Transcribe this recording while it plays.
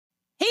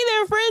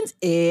there, friends.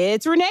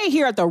 It's Renee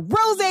here at the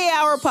Rosé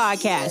Hour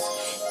podcast.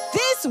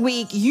 This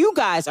week, you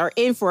guys are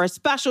in for a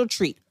special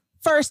treat.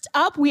 First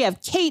up, we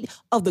have Kate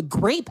of the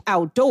Grape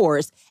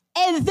Outdoors.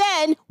 And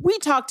then we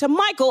talk to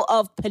Michael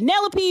of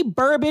Penelope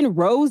Bourbon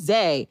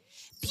Rosé.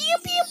 Pew,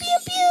 pew, pew,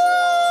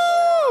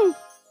 pew.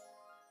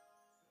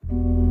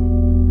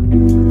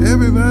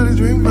 Everybody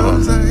drink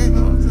rosé,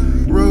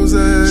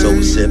 rosé. So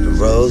we sipping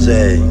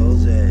rosé.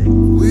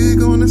 We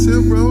gonna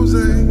sip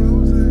rosé,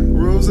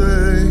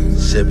 rosé.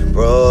 Sipping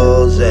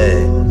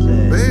rosé.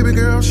 Baby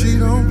girl, she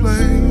don't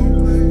play.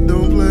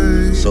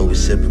 So we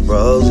sipping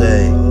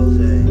rosé.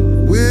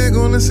 We're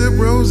gonna sip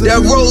rosé.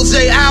 That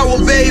rosé hour,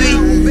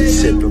 baby.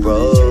 Sipping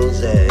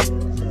rosé.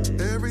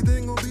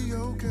 Everything will be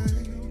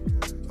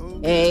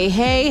okay.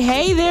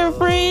 Hey there,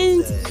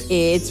 friends.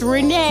 It's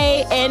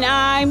Renee, and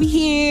I'm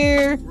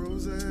here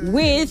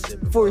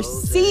with, for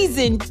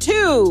season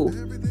 2,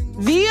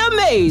 the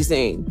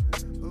amazing,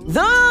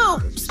 the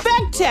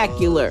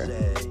spectacular,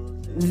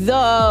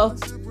 the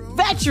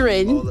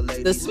veteran,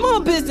 the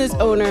small business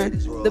owner,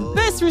 the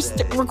best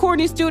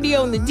recording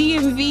studio in the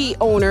DMV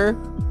owner,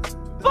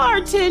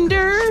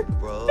 bartender,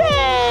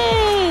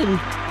 Ben.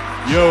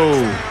 Yo,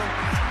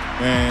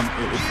 man,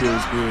 it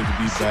feels good to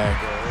be back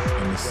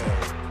in the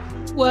set.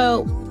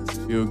 Well,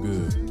 Feel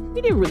good.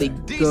 we didn't really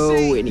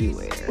go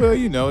anywhere. Well,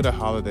 the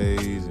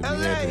holidays, and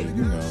we had to,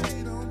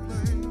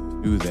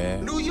 do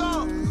that.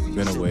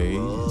 Been away.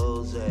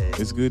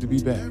 It's good to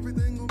be back.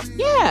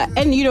 Yeah,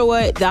 and you know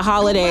what? The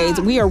holidays,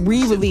 we are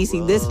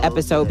re-releasing this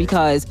episode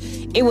because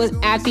it was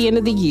at the end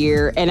of the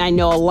year, and I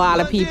know a lot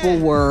of people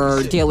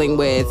were dealing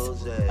with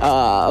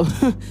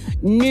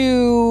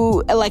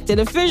new elected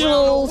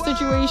official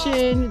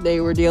situation.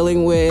 They were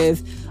dealing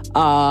with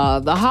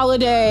the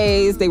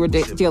holidays. They were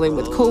dealing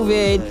with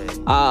COVID.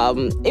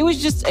 It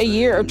was just a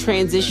year of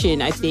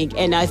transition, I think,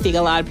 and I think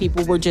a lot of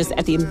people were just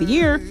at the end of the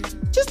year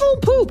just a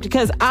little pooped,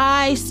 because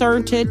I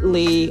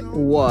certainly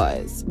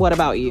was. What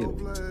about you?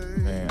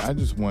 Man, I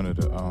just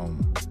wanted a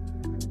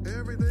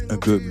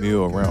good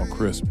meal around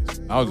Christmas.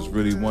 I just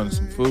really wanted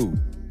some food.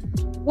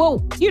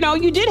 Well, you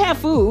did have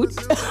food.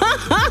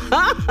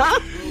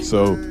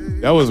 So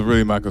that was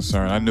really my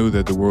concern. I knew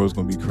that the world was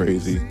going to be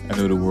crazy. I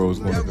knew the world was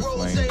going to be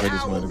flames. I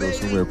just wanted to go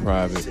somewhere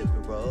private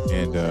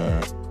and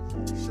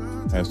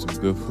have some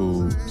good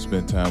food,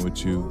 spend time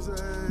with you,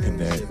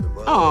 connect.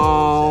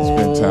 Oh.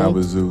 Spend time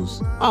with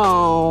Zeus.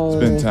 Oh.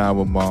 Spend time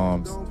with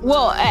moms.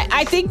 Well,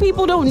 I think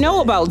people don't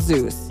know about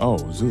Zeus. Oh,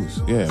 Zeus.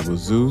 Yeah, well,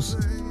 Zeus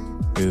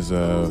is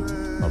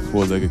my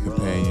four-legged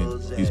companion.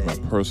 He's my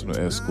personal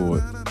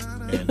escort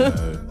and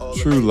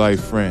true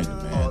life friend,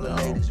 man.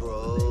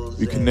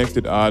 We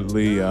connected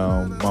oddly.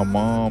 My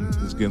mom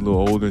is getting a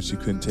little older and she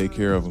couldn't take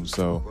care of him,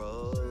 so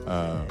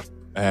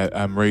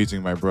I'm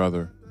raising my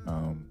brother.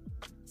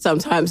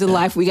 Sometimes in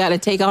life, we got to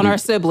take on our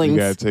siblings. We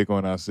got to take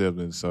on our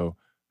siblings. So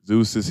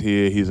Zeus is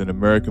here. He's an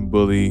American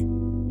bully.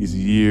 He's a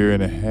year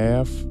and a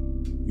half.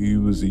 He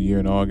was a year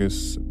in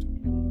August.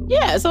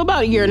 Yeah, so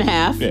about a year and a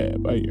half. Yeah,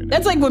 about a year and a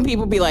half. That's like when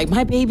people be like,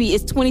 my baby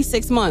is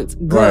 26 months.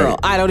 Girl, Right.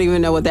 I don't even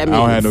know what that means.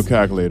 I don't have no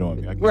calculator on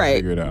me. I can't Right.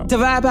 figure it out.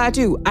 Divide by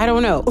 2. I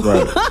don't know.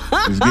 Right.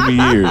 Just give me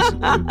years.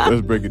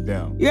 Let's break it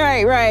down.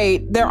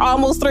 Right. They're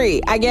almost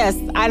 3, I guess.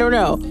 I don't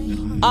know.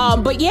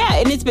 But yeah,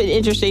 and it's been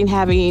interesting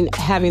having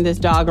this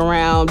dog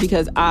around,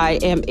 because I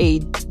am a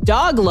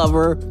dog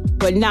lover,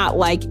 but not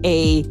like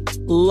a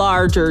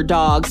larger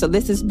dog. So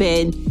this has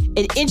been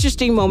an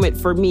interesting moment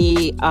for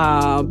me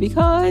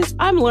because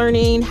I'm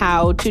learning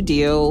how to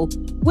deal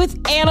with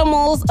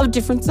animals of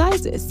different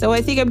sizes. So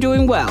I think I'm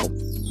doing well.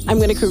 I'm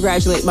going to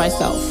congratulate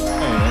myself.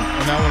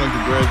 And I want to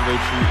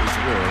congratulate you as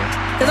well.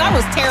 Because I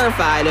was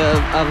terrified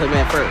of him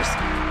at first.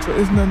 But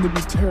it's nothing to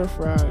be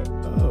terrified of.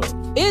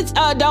 It's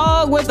a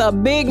dog with a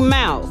big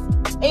mouth.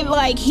 It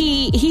like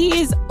he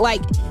is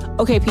like,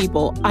 okay,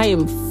 people, I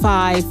am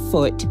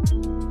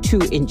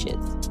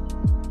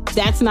 5'2".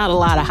 That's not a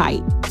lot of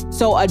height.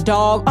 So a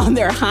dog on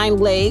their hind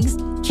legs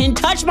can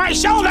touch my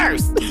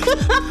shoulders.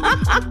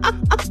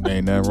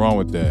 Ain't nothing wrong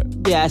with that.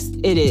 Yes,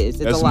 it is.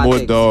 It's That's a lot more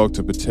bigger. dog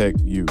to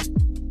protect you.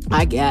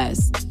 I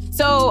guess.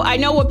 So I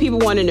know what people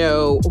want to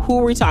know. Who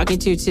are we talking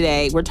to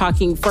today? We're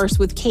talking first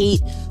with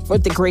Kate for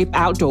the Grape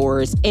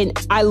Outdoors. And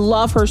I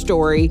love her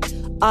story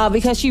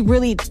because she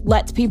really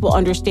lets people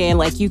understand,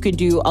 like, you can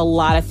do a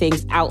lot of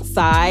things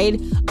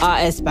outside,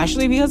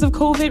 especially because of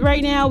COVID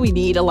right now. We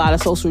need a lot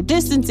of social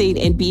distancing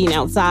and being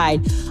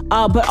outside.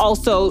 But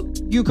also,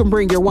 you can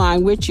bring your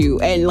wine with you,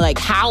 and like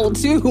how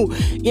to,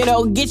 get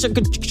your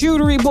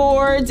charcuterie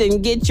boards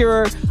and get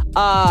your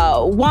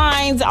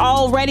wines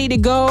all ready to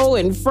go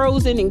and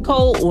frozen and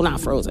cold. Well, not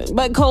frozen,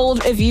 but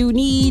cold if you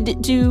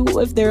need to,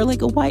 if they're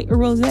like a white or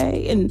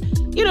rosé. And,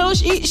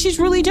 she's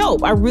really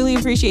dope. I really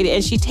appreciate it.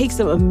 And she takes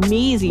some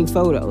amazing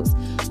photos.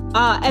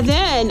 And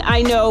then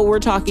I know we're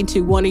talking to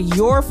one of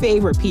your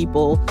favorite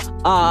people,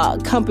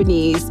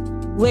 companies,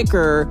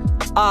 liquor,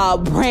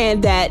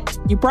 brand that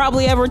you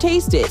probably ever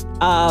tasted.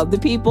 The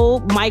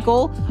people,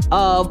 Michael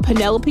of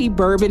Penelope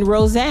Bourbon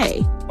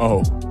Rosé. Oh,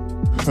 all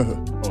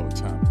the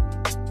time.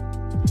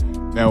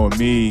 Now with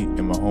me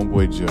and my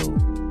homeboy Joe,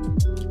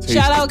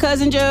 Shout out,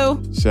 Cousin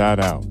Joe. Shout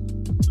out.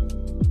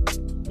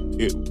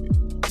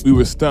 We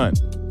were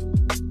stunned.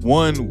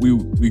 One,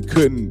 we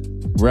couldn't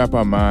wrap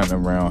our mind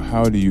around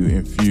how do you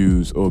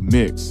infuse or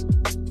mix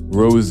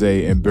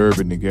rosé and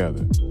bourbon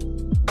together.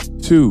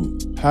 Two,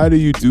 how do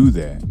you do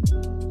that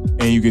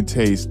and you can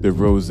taste the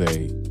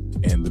rosé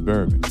and the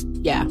bourbon?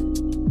 Yeah.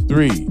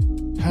 Three,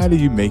 how do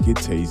you make it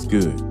taste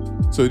good?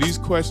 So these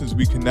questions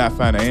we cannot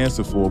find an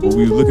answer for, but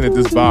we were looking at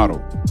this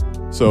bottle.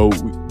 So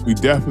we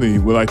definitely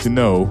would like to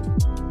know,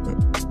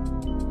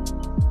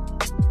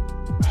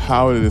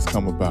 how did this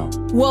come about?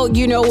 Well,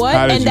 you know what?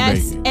 How did you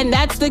make it? And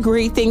that's the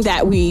great thing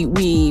that we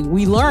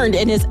learned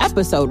in his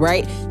episode,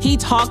 right? He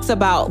talks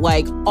about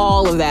like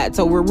all of that.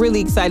 So we're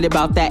really excited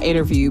about that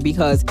interview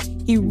because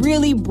he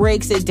really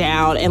breaks it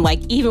down and like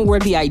even where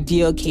the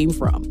idea came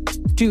from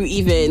to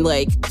even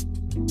like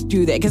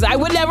do that. Because I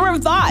would never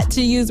have thought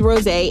to use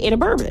rosé in a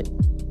bourbon.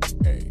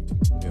 Hey,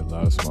 there are a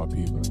lot of smart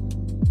people.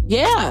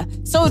 Yeah.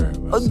 So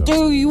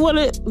do you want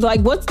to, like,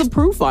 what's the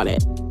proof on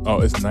it? Oh,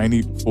 it's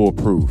 94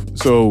 proof.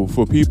 So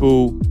for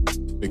people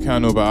that kind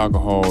of know about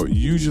alcohol,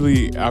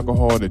 usually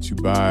alcohol that you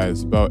buy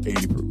is about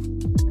 80 proof,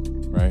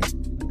 right?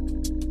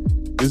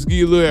 Just give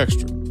you a little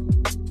extra.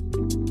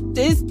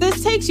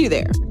 This takes you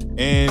there.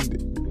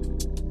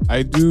 And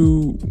I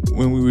do,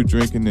 when we were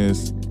drinking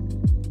this,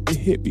 it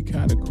hit me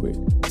kind of quick.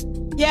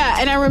 Yeah,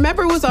 and I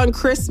remember it was on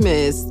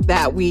Christmas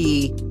that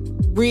we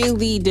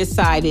really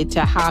decided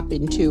to hop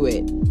into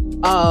it.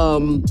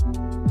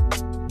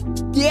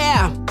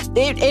 Yeah,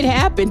 it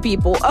happened,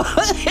 people.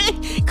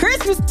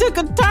 Christmas took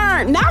a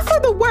turn, not for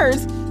the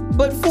worse,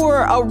 but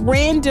for a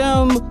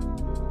random.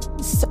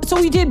 So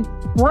we did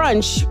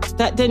brunch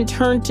that then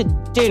turned to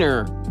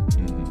dinner,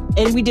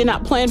 and we did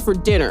not plan for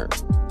dinner.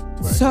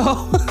 Right.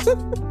 So,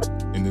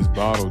 and this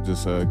bottle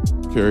just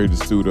carried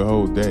us through the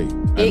whole day.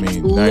 I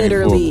mean, 94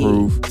 literally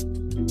proof.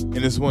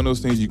 And it's one of those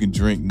things you can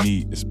drink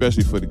neat,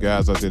 especially for the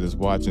guys out there that's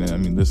watching it. I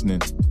mean,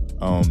 listening.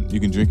 You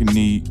can drink it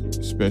neat,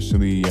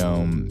 especially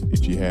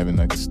if you're having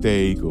like a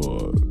steak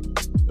or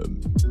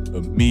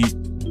a meat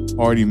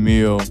hearty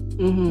meal.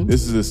 Mm-hmm.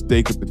 This is a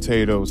steak and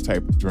potatoes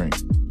type of drink.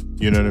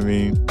 You know what I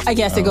mean? I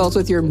guess it goes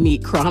with your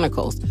meat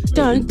chronicles.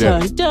 Dun,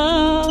 dun,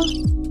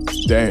 dun.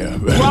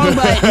 Damn. Wrong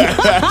button.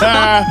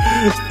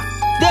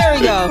 There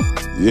we go.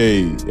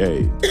 Yay.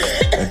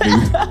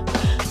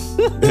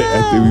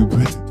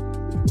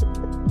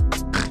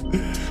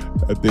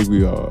 I think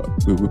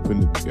we're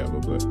putting it together,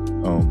 but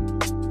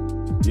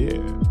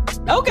yeah.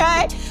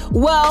 Okay.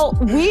 Well,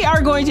 we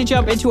are going to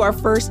jump into our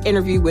first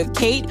interview with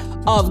Kate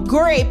of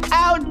Grape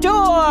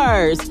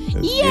Outdoors.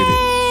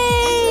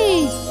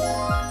 Yay!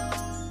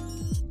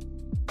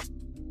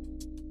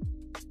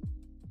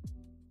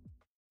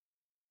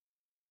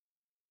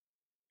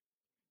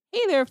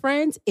 Hey there,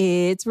 friends.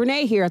 It's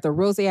Renee here at the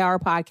Rosé Hour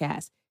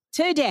Podcast.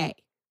 Today,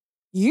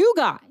 you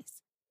guys,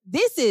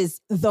 this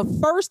is the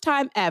first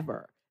time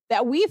ever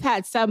that we've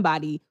had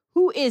somebody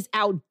who is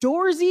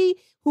outdoorsy,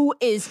 who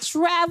is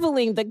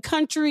traveling the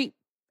country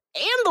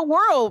and the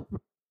world,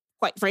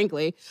 quite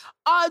frankly,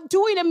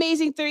 doing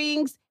amazing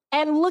things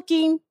and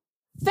looking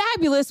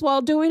fabulous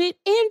while doing it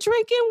and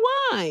drinking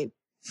wine.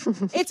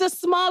 It's a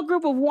small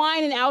group of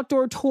wine and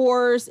outdoor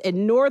tours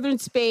in northern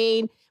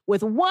Spain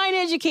with wine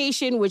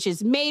education, which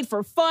is made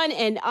for fun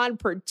and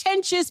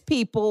unpretentious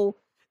people.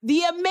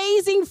 The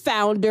amazing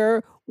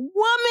founder,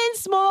 woman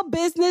small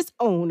business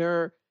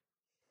owner,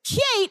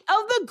 Kate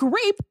of the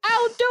Grape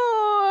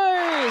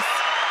Outdoors.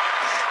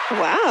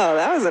 Wow,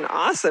 that was an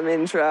awesome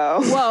intro.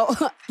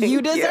 Well,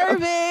 you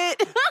deserve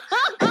it.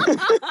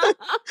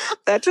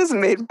 That just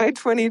made my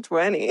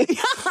 2020.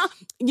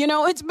 You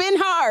know, it's been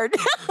hard.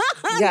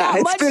 Yeah,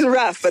 it's been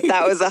rough, but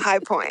that was a high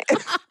point.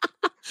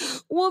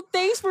 Well,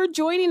 thanks for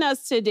joining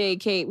us today,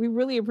 Kate. We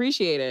really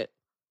appreciate it.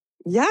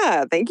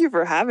 Yeah, thank you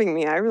for having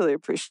me. I really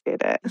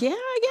appreciate it. Yeah.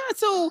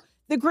 So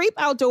the Grape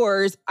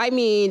Outdoors, I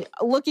mean,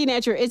 looking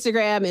at your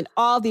Instagram and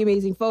all the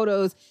amazing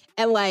photos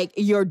and like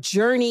your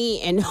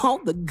journey and all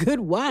the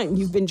good wine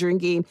you've been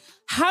drinking,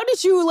 how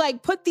did you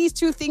like put these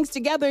two things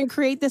together and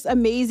create this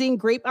amazing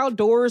Grape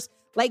Outdoors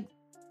like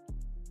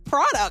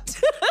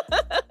product?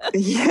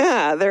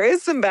 Yeah, there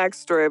is some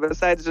backstory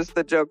besides just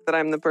the joke that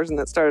I'm the person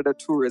that started a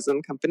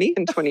tourism company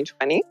in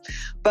 2020.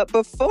 But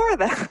before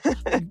that,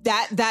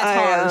 that's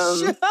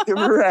harsh.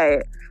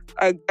 Right.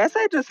 I guess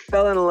I just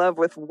fell in love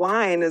with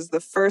wine as the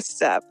first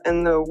step.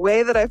 And the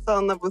way that I fell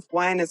in love with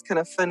wine is kind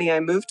of funny. I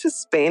moved to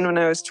Spain when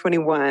I was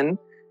 21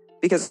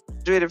 because I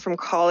graduated from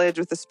college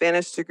with a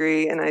Spanish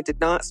degree and I did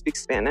not speak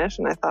Spanish.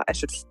 And I thought I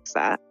should fix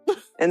that.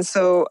 And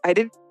so I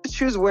did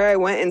choose where I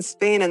went in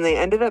Spain, and they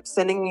ended up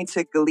sending me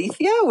to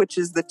Galicia, which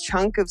is the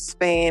chunk of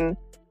Spain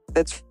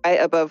that's right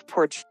above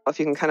Portugal, if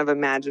you can kind of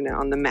imagine it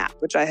on the map,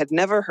 which I had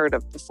never heard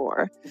of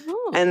before.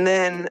 Oh. And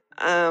then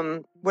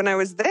when I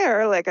was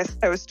there, like I said,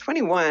 I was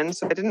 21,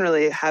 so I didn't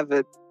really have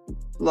a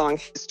long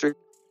history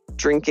of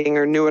drinking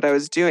or knew what I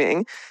was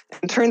doing. And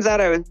it turns out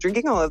I was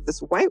drinking all of this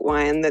white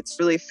wine that's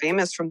really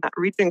famous from that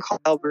region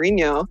called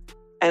Albarino,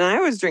 and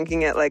I was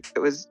drinking it like it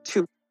was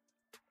too.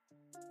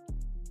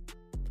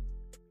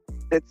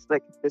 it's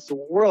like this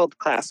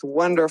world-class,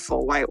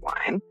 wonderful white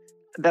wine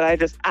that I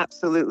just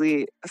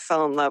absolutely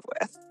fell in love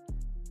with.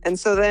 And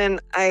so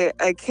then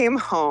I came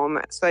home.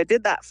 So I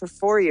did that for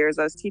 4 years.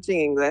 I was teaching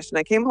English and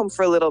I came home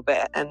for a little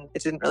bit and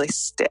it didn't really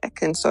stick.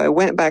 And so I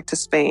went back to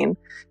Spain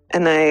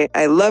and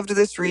I loved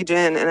this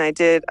region and I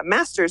did a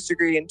master's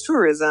degree in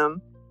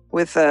tourism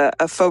with a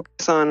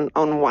focus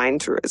on wine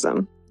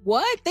tourism.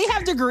 What? They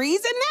have degrees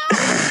in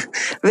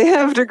that? They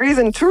have degrees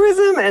in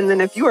tourism. And then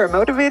if you are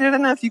motivated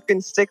enough, you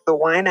can stick the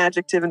wine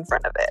adjective in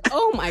front of it.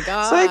 Oh my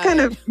God. So I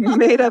kind of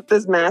made up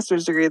this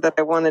master's degree that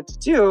I wanted to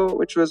do,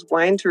 which was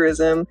wine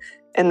tourism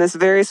in this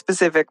very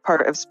specific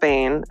part of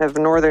Spain, of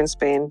northern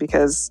Spain,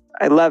 because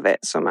I love it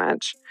so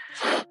much.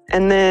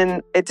 And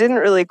then it didn't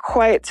really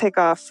quite take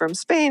off from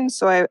Spain.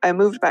 So I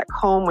moved back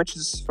home, which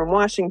is from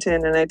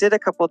Washington. And I did a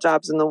couple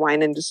jobs in the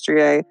wine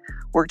industry. I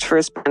worked for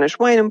a Spanish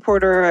wine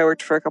importer. I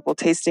worked for a couple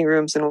tasting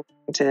rooms in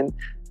Washington.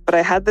 But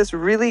I had this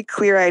really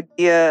clear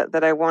idea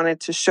that I wanted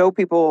to show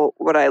people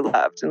what I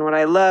loved. And what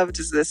I loved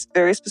is this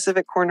very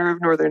specific corner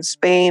of northern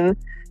Spain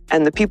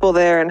and the people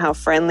there and how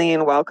friendly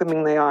and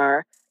welcoming they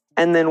are.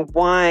 And then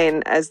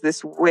wine as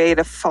this way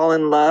to fall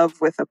in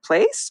love with a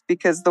place,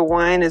 because the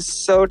wine is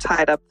so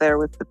tied up there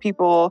with the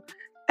people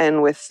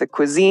and with the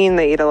cuisine.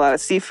 They eat a lot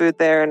of seafood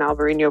there, and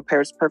Albarino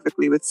pairs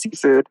perfectly with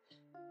seafood.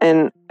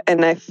 And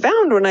I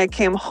found when I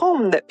came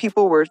home that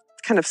people were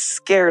kind of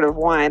scared of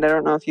wine. I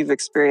don't know if you've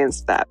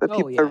experienced that, but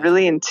people are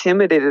really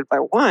intimidated by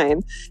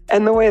wine.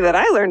 And the way that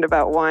I learned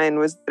about wine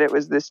was that it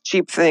was this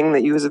cheap thing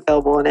that was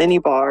available in any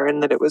bar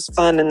and that it was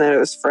fun and that it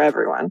was for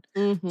everyone.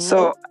 Mm-hmm.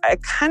 So I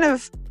kind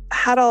of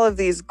had all of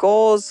these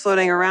goals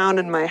floating around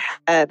in my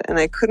head and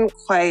I couldn't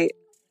quite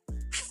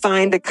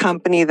find a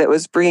company that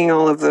was bringing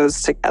all of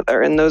those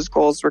together. And those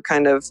goals were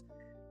kind of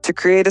to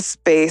create a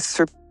space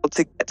for people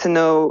to get to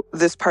know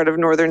this part of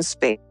northern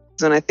Spain.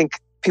 And I think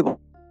people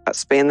about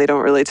Spain, they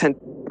don't really tend to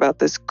think about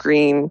this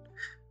green,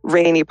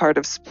 rainy part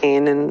of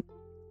Spain. And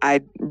I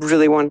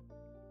really wanted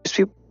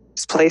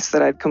this place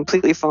that I'd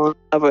completely fallen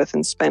in love with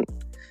and spent,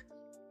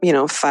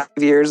 5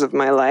 years of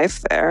my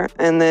life there.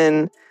 And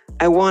then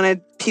I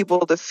wanted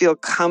people to feel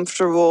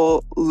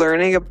comfortable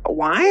learning about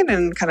wine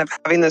and kind of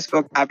having this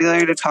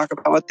vocabulary to talk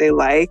about what they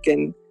like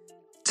and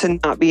to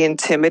not be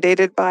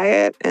intimidated by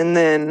it. And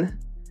then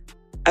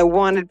I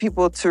wanted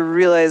people to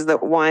realize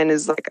that wine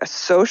is like a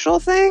social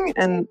thing.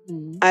 And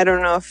I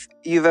don't know if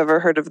you've ever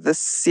heard of the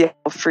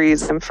Seattle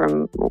freeze. I'm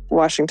from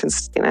Washington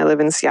State and I live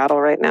in Seattle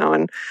right now.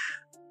 And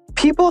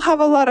people have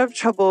a lot of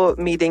trouble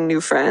meeting new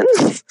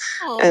friends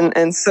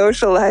and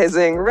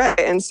socializing. Right.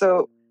 And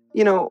so,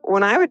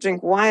 when I would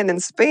drink wine in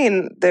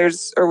Spain,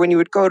 or when you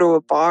would go to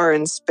a bar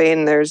in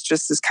Spain, there's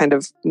just this kind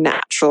of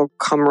natural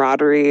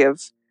camaraderie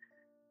of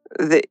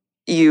that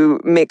you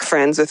make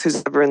friends with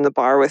who's ever in the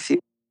bar with you.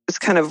 Just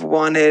kind of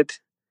wanted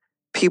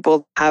people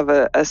to have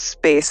a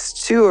space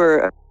too,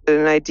 or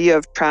an idea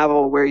of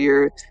travel where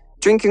you're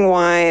drinking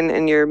wine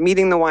and you're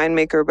meeting the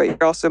winemaker, but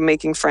you're also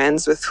making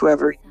friends with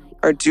whoever you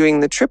are doing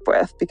the trip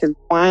with, because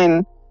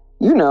wine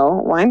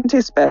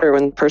tastes better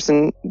when the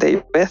person that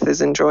you're with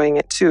is enjoying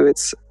it too.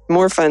 It's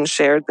more fun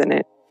shared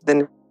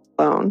than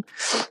alone.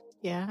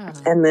 Yeah.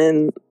 And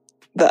then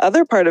the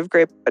other part of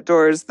Grape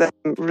Outdoors that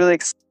I'm really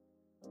excited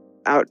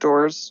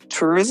outdoors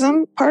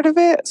tourism part of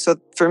it. So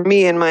for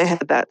me, in my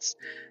head, that's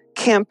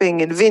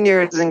camping in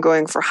vineyards and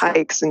going for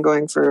hikes and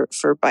going for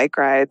bike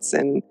rides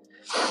and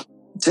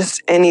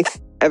just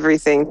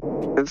everything.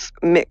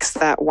 Mix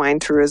that wine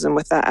tourism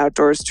with that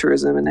outdoors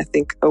tourism. And I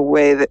think a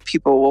way that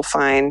people will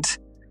find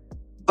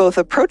both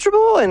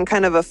approachable and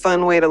kind of a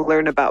fun way to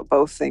learn about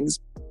both things.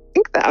 I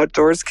think the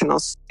outdoors can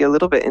also be a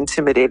little bit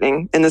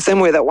intimidating in the same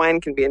way that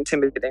wine can be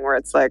intimidating, where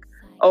it's like,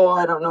 oh,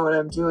 I don't know what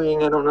I'm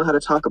doing. I don't know how to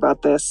talk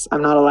about this.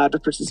 I'm not allowed to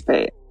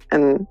participate.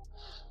 And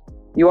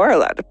you are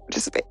allowed to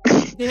participate.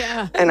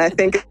 Yeah. And I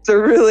think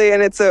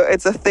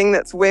it's a thing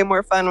that's way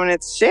more fun when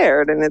it's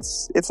shared, and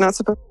it's not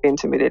supposed to be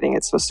intimidating.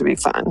 It's supposed to be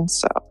fun.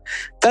 So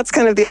that's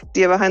kind of the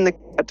idea behind the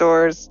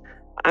outdoors.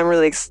 I'm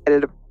really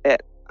excited about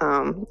it.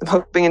 I'm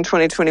hoping in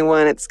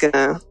 2021 it's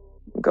gonna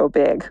go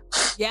big.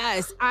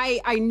 Yes,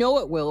 I know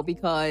it will,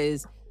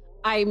 because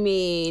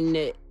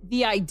the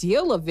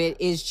ideal of it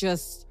is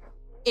just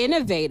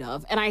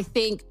innovative. And I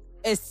think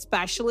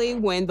especially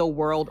when the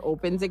world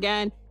opens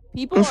again,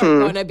 people are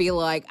going to be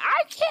like,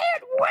 I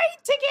can't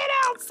wait to get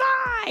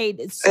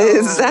outside. So,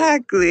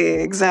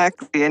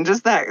 Exactly. And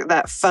just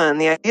that fun,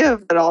 the idea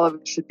of that all of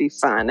it should be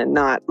fun and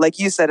not, like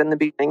you said in the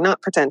beginning,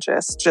 not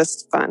pretentious,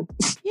 just fun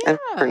and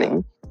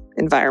learning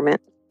environment.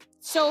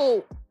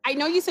 So I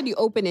know you said you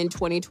opened in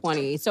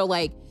 2020. So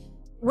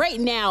right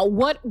now,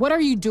 what are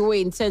you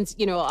doing, since,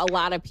 a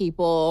lot of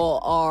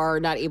people are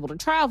not able to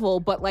travel,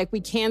 but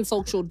we can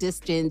social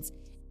distance,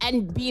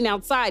 and being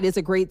outside is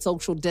a great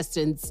social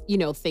distance,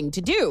 thing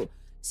to do.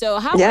 So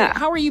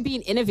how are you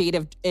being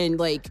innovative and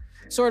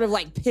sort of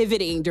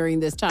pivoting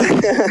during this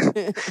time?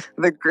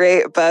 The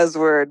great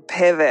buzzword,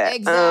 pivot.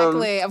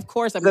 Exactly. Of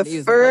course I'm going to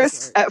use the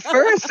buzzword. At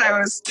first I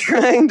was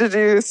trying to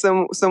do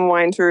some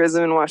wine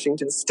tourism in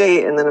Washington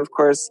State. And then of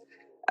course,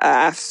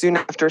 soon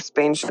after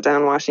Spain shut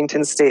down,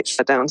 Washington State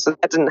shut down. So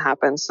that didn't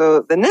happen.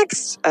 So the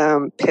next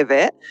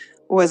pivot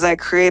was I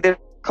created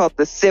called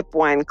the SIP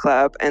Wine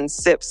Club, and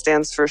SIP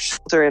stands for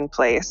Shelter in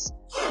Place.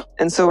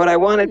 And so what I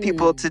wanted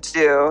people to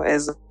do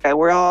is, okay,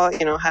 we're all,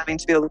 having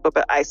to be a little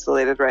bit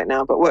isolated right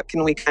now, but what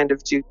can we kind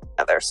of do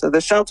together? So the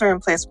Shelter in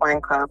Place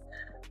Wine Club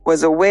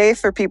was a way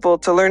for people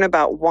to learn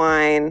about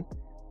wine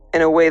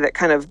in a way that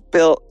kind of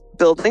built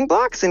building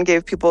blocks and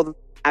gave people the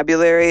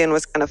vocabulary, and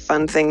was kind of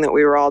fun thing that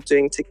we were all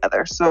doing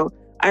together. So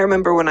I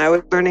remember when I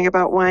was learning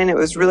about wine, it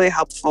was really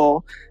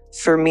helpful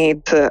for me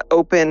to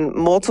open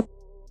multiple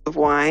of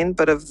wine,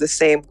 but of the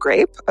same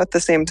grape at the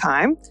same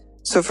time.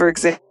 So for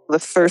example, the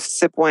first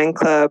SIP Wine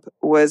Club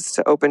was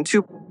to open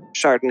 2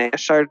 Chardonnay, a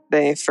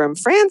Chardonnay from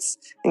France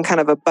and kind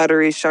of a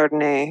buttery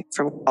Chardonnay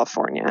from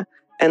California.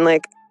 And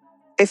like,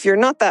 if you're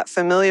not that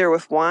familiar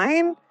with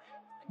wine,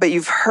 but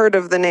you've heard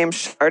of the name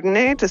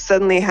Chardonnay, to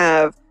suddenly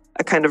have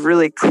a kind of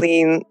really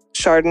clean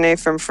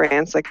Chardonnay from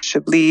France, like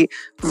Chablis,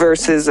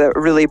 versus a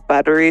really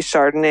buttery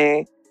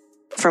Chardonnay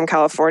from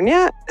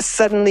California,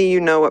 suddenly you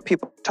know what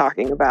people are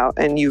talking about,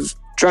 and you've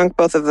drunk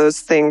both of those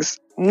things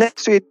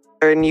next to each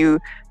other, and you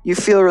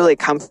feel really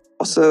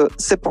comfortable. So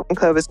SIP Wine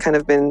Club has kind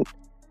of been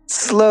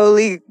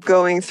slowly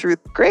going through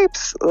the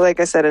grapes, like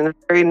I said, in a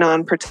very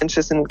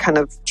non-pretentious and kind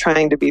of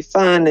trying to be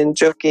fun and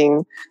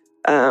joking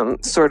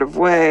sort of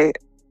way.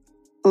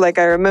 Like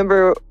I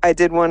remember I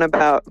did one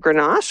about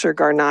Grenache or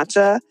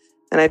Garnacha,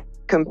 and I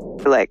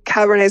like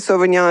Cabernet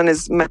Sauvignon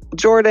is Michael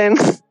Jordan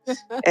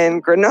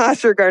and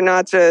Grenache or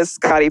Garnacha is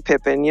Scottie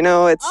Pippen.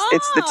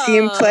 It's the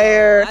team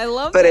player, I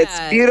love but that. it's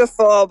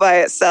beautiful by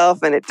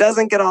itself, and it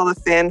doesn't get all the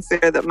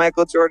fanfare that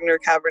Michael Jordan or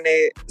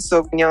Cabernet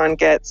Sauvignon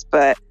gets,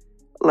 but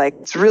like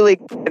it's really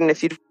good, and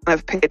if you kind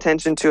of pay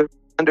attention to it,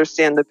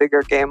 understand the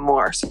bigger game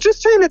more. So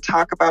just trying to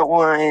talk about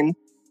wine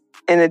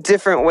in a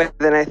different way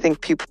than I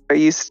think people are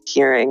used to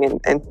hearing, and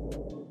a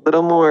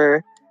little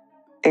more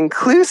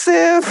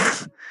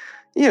inclusive,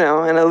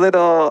 and a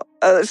little,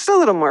 just a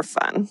little more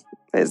fun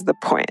is the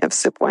point of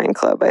SIP Wine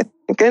Club, I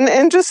think.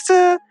 And just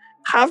to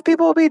have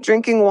people be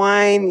drinking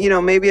wine,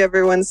 maybe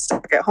everyone's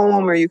stuck at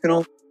home, or you can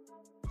only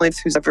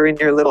who's ever in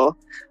your little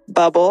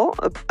bubble,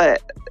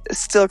 but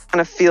still kind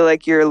of feel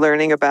like you're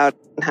learning about it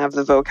and have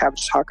the vocab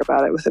to talk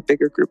about it with a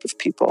bigger group of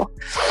people.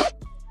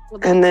 Well,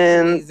 and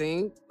then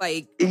amazing.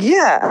 Like,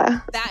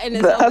 yeah, that in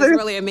itself is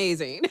really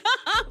amazing.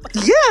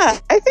 Yeah,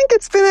 I think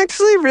it's been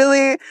actually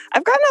really,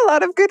 I've gotten a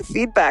lot of good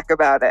feedback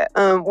about it.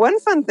 One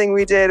fun thing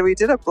we did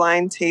a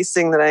blind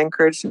tasting that I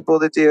encourage people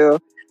to do.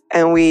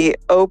 And we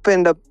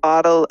opened a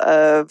bottle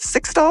of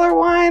 $6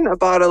 wine, a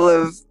bottle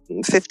of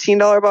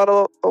 $15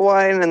 bottle of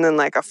wine, and then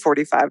like a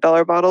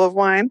 $45 bottle of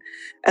wine.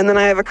 And then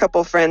I have a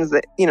couple friends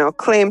that,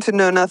 claim to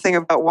know nothing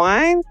about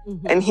wine.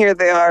 Mm-hmm. And here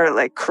they are,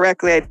 like,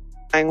 correctly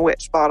identifying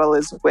which bottle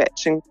is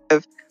which. And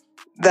of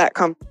that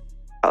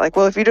like,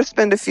 well, if you just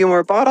spend a few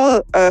more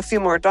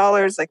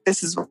dollars, like,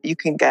 this is what you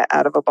can get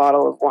out of a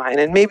bottle of wine.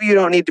 And maybe you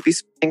don't need to be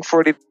spending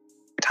 40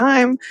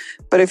 time,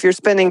 but if you're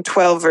spending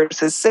 12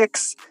 versus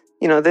 6,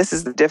 this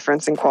is the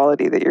difference in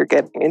quality that you're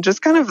getting. And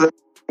just kind of the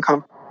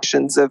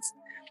conversations of,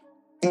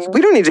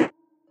 we don't need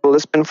to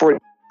spend 40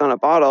 on a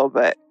bottle,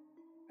 but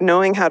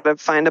knowing how to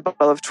find a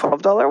bottle of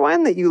 $12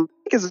 wine that you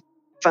like is a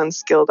fun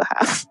skill to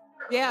have.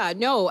 Yeah,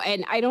 no,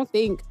 and I don't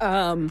think,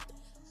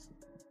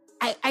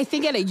 I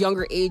think at a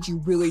younger age,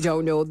 you really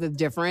don't know the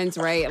difference,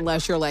 right?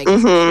 Unless you're like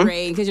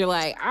trained, because you're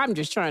like, I'm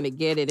just trying to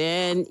get it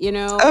in,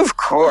 Of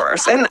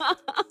course. And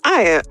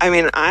I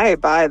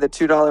buy the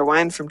 $2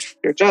 wine from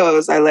Trader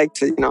Joe's. I like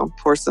to,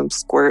 pour some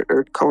squirt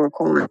or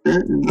Coca-Cola in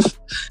it and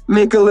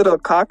make a little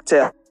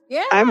cocktail.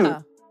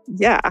 Yeah.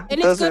 Yeah. And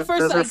it's good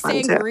for like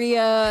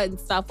sangria and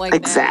stuff like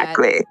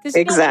exactly. that.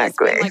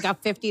 Exactly. Spend like a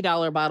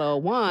 $50 bottle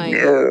of wine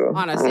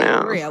on a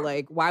sangria. No.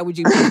 Like, why would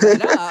you make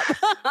that up?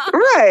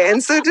 Right.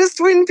 And so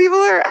just when people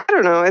are, I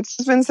don't know, it's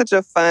just been such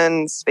a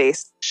fun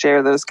space to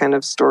share those kind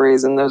of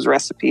stories and those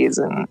recipes.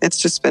 And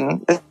it's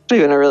been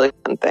a really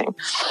fun thing.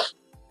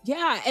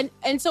 Yeah.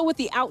 And so with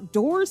the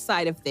outdoor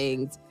side of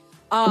things,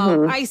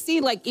 I see,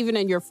 like, even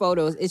in your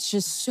photos, it's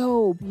just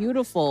so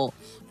beautiful.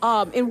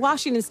 In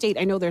Washington State,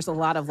 I know there's a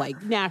lot of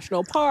like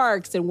national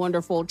parks and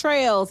wonderful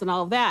trails and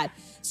all of that.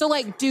 So,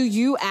 like, do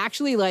you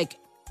actually like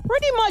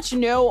pretty much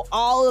know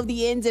all of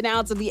the ins and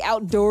outs of the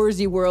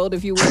outdoorsy world,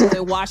 if you will,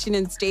 in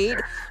Washington State,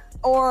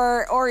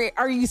 or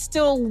are you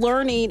still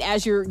learning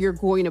as you're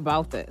going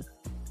about this?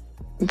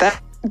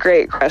 That's a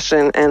great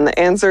question, and the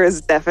answer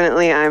is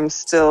definitely I'm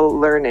still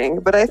learning.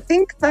 But I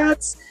think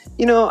that's,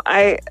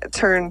 I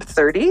turned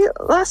 30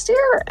 last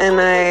year, and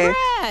I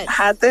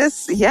had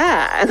this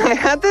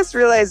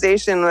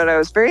realization that I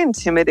was very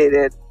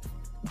intimidated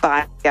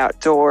by the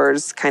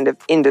outdoors, kind of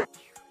into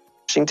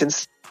Washington.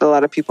 A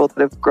lot of people that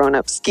have grown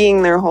up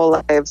skiing their whole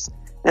lives,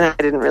 and I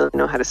didn't really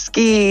know how to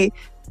ski.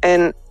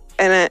 And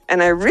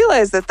I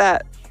realized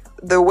that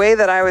the way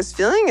that I was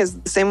feeling is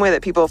the same way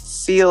that people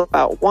feel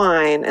about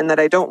wine, and that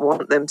I don't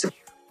want them to.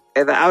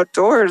 The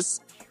outdoors,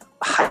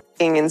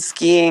 hiking and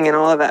skiing and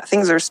all of that,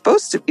 things are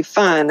supposed to be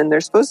fun and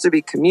they're supposed to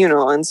be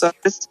communal. And so I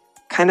just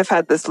kind of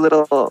had this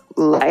little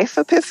life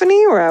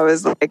epiphany where I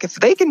was like, if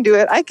they can do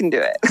it, I can do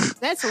it.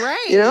 That's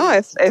right.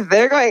 If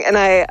they're going, and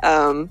I,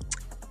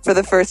 for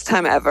the first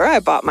time ever, I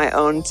bought my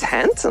own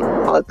tent, and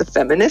I call it the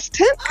feminist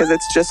tent because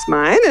it's just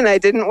mine. And I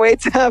didn't wait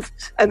to have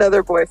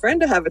another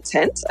boyfriend to have a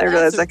tent. I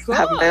realized I could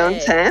have my own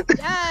tent.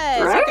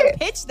 Yes, right? you can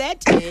pitch that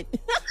tent.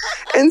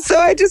 And so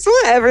I just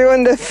want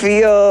everyone to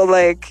feel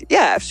like,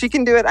 yeah, if she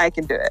can do it, I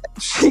can do it.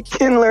 If she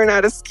can learn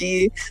how to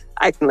ski,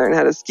 I can learn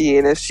how to ski.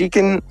 And if she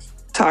can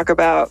talk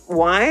about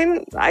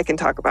wine, I can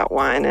talk about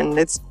wine. And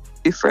it's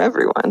for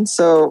everyone.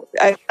 So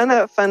I've done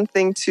a fun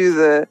thing too.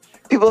 The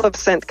people have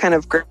sent kind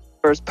of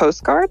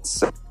postcards.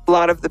 So a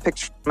lot of the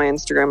pictures on my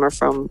Instagram are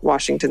from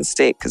Washington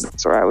State because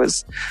that's where I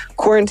was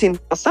quarantined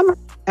all summer.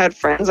 I had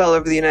friends all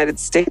over the United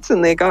States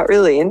and they got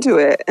really into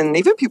it. And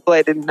even people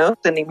I didn't know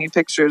sending me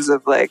pictures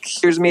of like,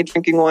 here's me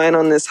drinking wine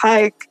on this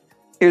hike.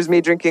 Here's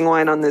me drinking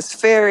wine on this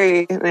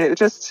ferry. And it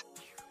just,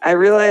 I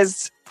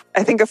realized,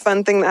 I think a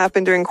fun thing that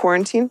happened during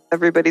quarantine,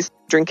 everybody's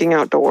drinking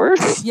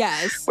outdoors.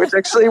 Yes. Which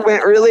actually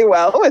went really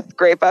well with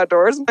Grape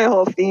Outdoors, my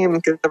whole theme,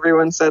 because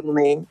everyone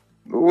suddenly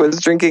was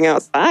drinking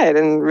outside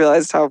and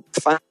realized how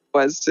fun it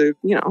was to,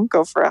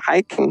 go for a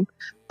hike and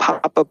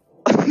pop up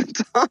on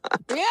the top.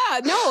 Yeah,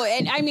 no,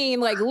 and I mean,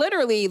 like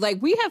literally, like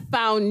we have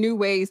found new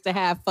ways to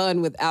have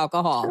fun with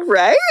alcohol.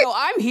 Right? So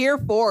I'm here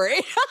for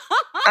it.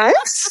 I'm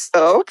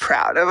so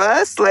proud of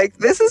us. Like,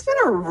 this has been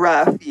a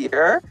rough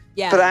year,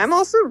 yes. but I'm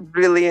also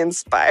really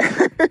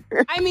inspired.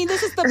 I mean,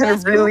 this is the and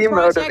best really group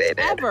project motivated.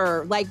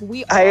 ever. Like,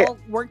 we all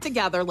work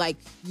together. Like,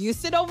 you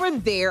sit over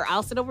there,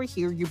 I'll sit over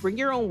here. You bring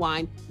your own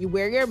wine. You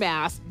wear your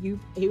mask. You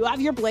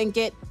have your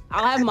blanket.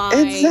 I'll have mine.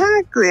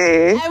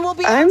 Exactly. And we'll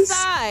be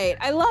outside.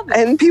 I love it.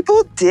 And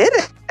people did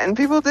it. And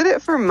people did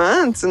it for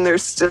months. And they're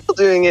still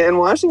doing it in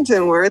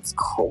Washington where it's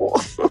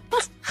cold.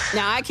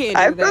 Now, I can't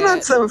do I've that. been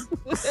on some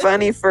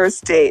funny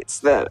first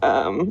dates that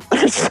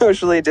are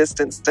socially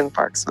distanced in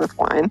parks with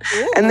wine.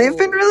 Ooh. And they've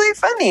been really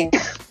funny.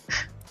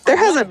 There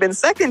hasn't been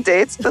second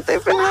dates, but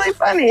they've been really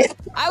funny.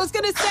 I was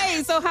going to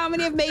say, so how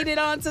many have made it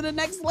on to the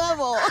next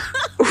level?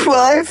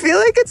 Well, I feel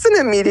like it's an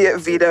immediate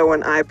veto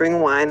when I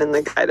bring wine and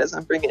the guy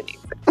doesn't bring anything.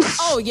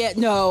 Oh, yeah.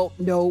 No.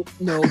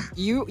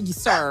 You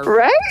sir.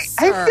 Right?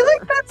 Sir. I feel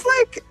like that's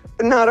like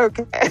not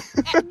okay.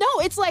 No,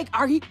 it's like,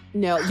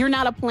 you're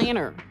not a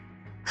planner.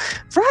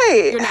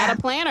 Right. You're not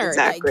a planner.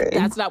 Exactly.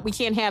 Like, we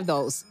can't have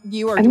those.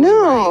 You are doing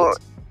No. right.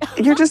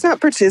 You're just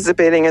not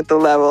participating at the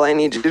level I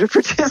need you to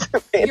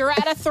participate. You're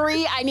at a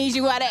 3. I need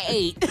you at an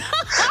 8.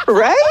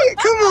 Right?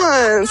 Come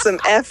on. Some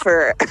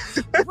effort.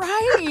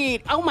 Right.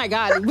 Oh, my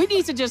God. We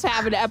need to just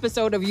have an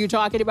episode of you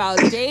talking about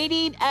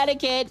dating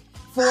etiquette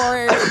for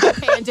the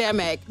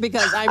pandemic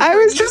because I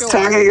was just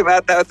talking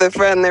about that with a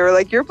friend. They were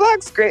like, your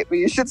blog's great, but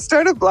you should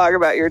start a blog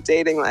about your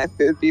dating life.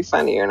 It would be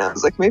funnier. And I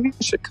was like, maybe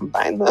I should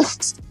combine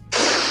those.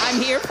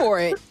 I'm here for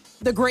it.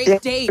 The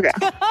great date.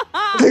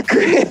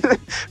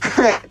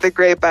 The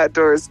Grape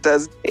Outdoors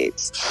does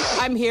dates.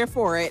 I'm here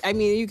for it. I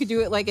mean, you could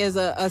do it like as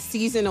a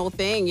seasonal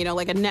thing,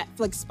 like a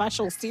Netflix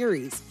special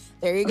series.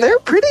 There you go. They're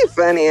pretty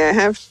funny. I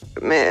have to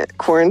admit,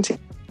 quarantine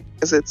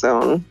is its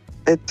own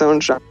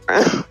genre.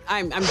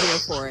 I'm here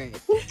for it.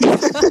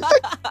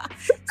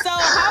 So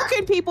how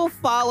can people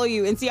follow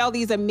you and see all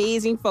these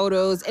amazing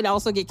photos and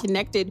also get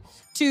connected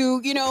to,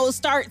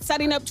 start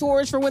setting up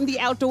tours for when the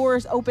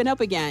outdoors open up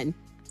again?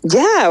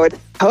 Yeah, I would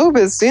hope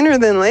it's sooner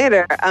than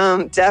later.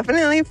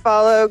 Definitely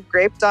follow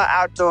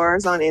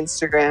grape.outdoors on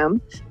Instagram.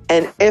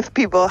 And if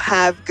people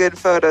have good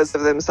photos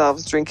of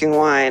themselves drinking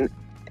wine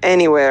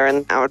anywhere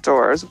in the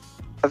outdoors,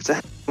 I'd love to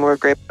have more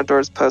Grape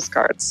Outdoors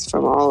postcards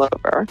from all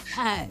over.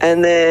 Yes.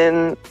 And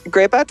then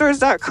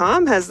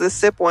grapeoutdoors.com has the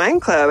Sip Wine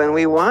Club, and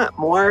we want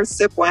more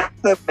Sip Wine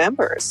Club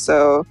members.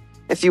 So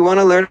if you want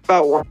to learn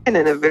about wine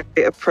in a very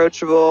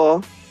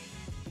approachable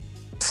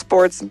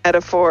sports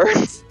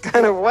metaphors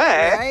kind of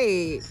way,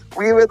 right,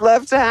 we would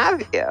love to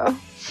have you.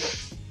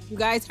 You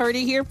guys heard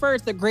it here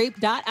first. The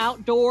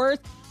grape.outdoors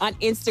on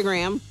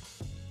Instagram.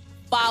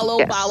 Follow.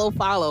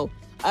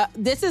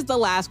 This is the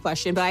last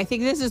question, but I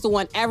think this is the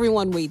one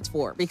everyone waits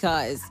for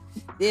because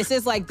this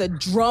is like the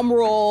drum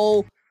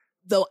roll,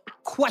 the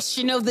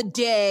question of the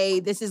day.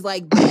 This is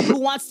like who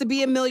wants to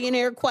be a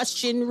millionaire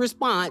question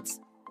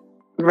response.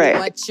 Right.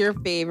 What's your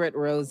favorite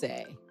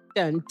rosé?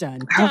 Dun, dun,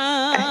 dun.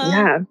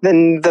 Yeah,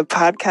 then the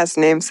podcast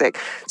namesake.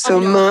 So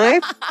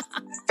my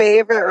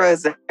favorite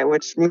rosé,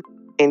 which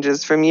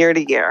changes from year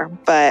to year,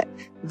 but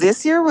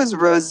this year was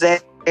Rosé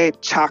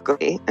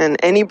Chocolate, and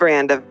any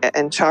brand of it.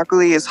 And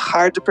chocolate is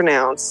hard to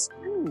pronounce,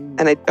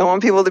 and I don't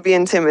want people to be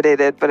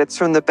intimidated, but it's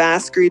from the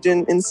Basque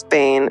region in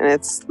Spain, and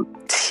it's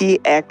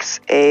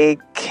Txakoli.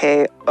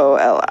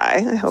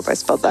 I hope I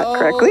spelled that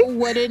correctly.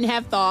 Wouldn't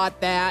have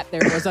thought that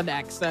there was an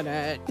X in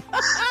it.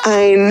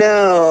 I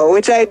know,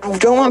 which I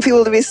don't want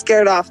people to be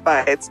scared off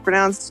by. It's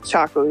pronounced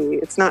chocolate.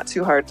 It's not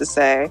too hard to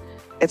say.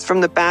 It's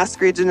from the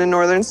Basque region in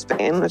northern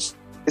Spain, which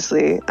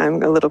obviously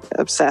I'm a little bit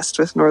obsessed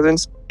with northern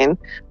Spain.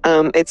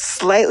 It's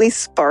slightly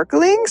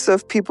sparkling, so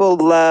if people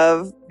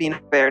love Vino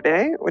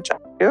Verde, which I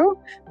do,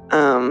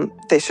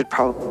 they should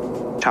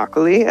probably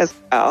chocolate as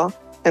well.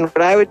 And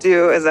what I would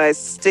do is I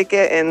stick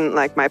it in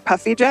like my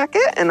puffy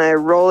jacket and I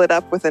roll it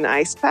up with an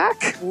ice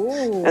pack.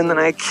 Ooh. And then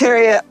I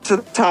carry it to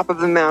the top of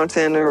the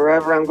mountain or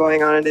wherever I'm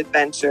going on an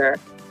adventure.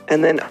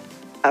 And then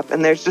up.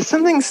 And there's just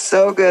something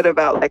so good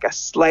about like a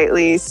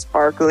slightly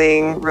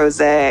sparkling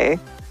rosé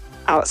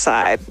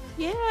outside.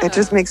 Yeah. It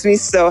just makes me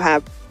so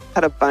happy.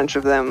 Had a bunch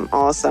of them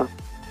also.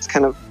 It's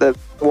kind of the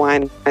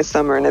wine of my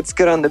summer, and it's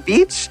good on the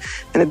beach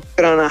and it's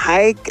good on a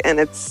hike, and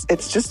it's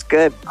just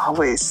good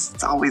always.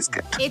 It's always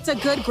good. It's a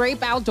good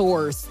grape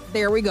outdoors.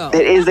 There we go.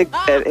 It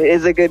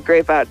is a good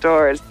grape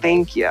outdoors.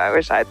 Thank you. I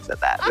wish I'd said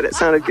that, but it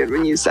sounded good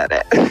when you said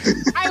it.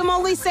 I'm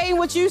only saying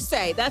what you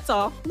say. That's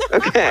all.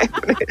 Okay.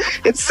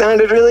 It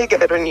sounded really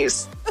good when you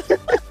said.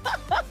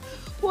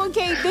 Well,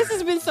 Kate, this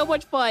has been so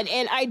much fun,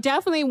 and I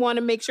definitely want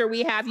to make sure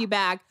we have you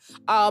back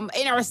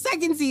in our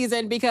second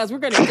season, because we're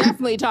going to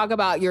definitely talk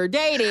about your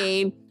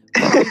dating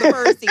from the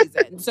first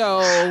season. So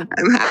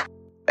I'm happy.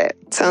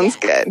 Sounds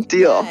good.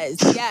 Deal.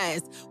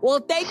 Yes. Well,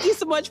 thank you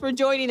so much for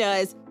joining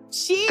us.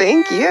 Cheers.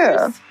 Thank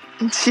you.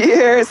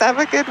 Cheers. Have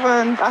a good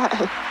one.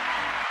 Bye.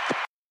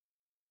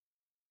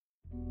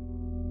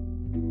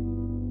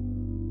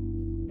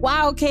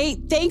 Wow, Kate,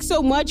 thanks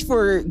so much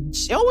for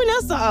showing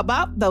us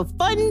about the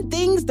fun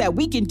things that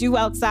we can do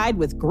outside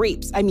with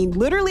grapes. I mean,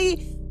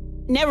 literally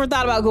never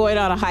thought about going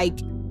on a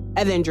hike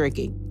and then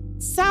drinking.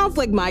 Sounds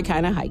like my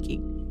kind of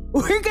hiking.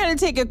 We're going to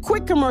take a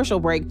quick commercial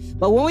break,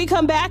 but when we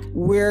come back,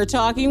 we're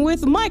talking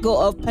with Michael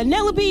of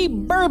Penelope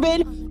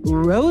Bourbon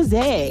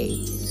Rosé.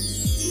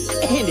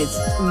 And it's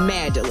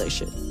mad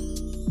delicious.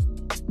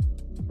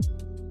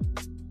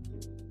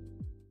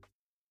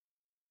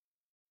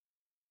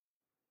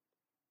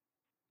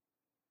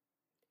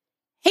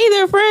 Hey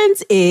there,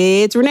 friends.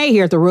 It's Renee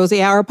here at the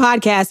Rosé Hour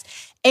podcast.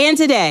 And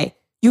today,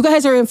 you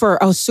guys are in for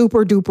a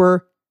super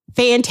duper,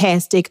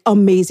 fantastic,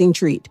 amazing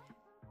treat.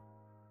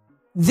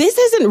 This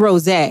isn't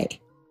rosé.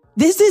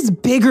 This is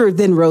bigger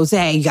than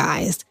rosé,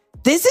 guys.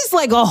 This is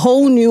like a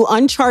whole new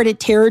uncharted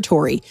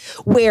territory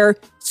where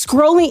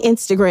scrolling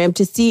Instagram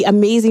to see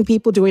amazing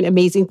people doing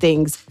amazing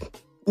things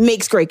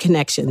makes great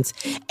connections.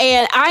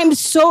 And I'm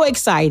so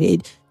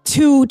excited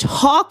to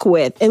talk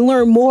with and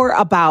learn more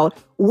about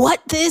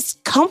what this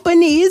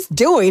company is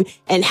doing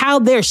and how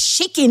they're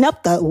shaking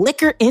up the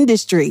liquor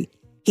industry.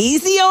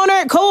 He's the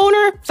owner,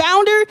 co-owner,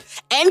 founder,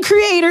 and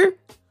creator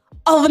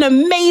of an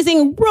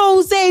amazing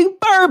rosé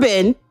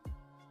bourbon,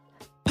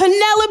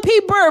 Penelope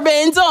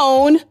Bourbon's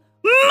own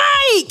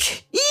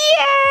Mike. Yay!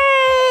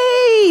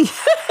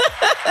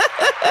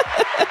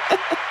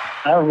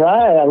 All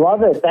right. I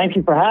love it. Thank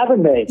you for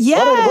having me.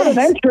 Yes. What an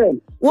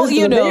entrance. Well, This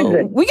is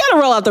amazing. we got to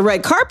roll out the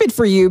red carpet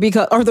for you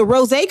or the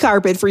rosé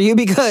carpet for you,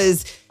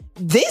 because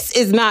this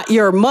is not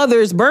your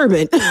mother's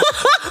bourbon.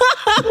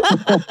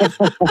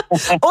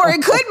 Or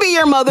it could be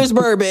your mother's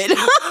bourbon.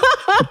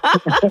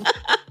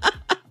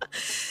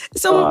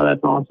 Oh,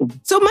 that's awesome.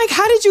 So, Mike,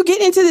 how did you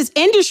get into this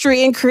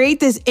industry and create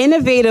this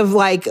innovative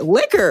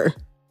liquor?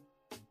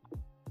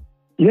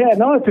 Yeah,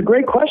 no, it's a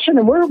great question.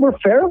 And we're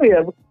fairly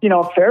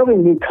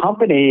new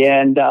company.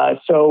 And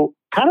so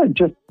kind of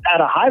just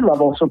at a high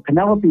level. So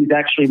Penelope is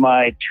actually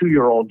my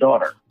 2-year-old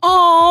daughter.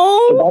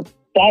 Oh, So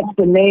that's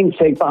the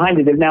namesake behind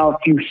it. And now if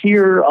you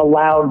hear a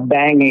loud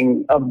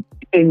banging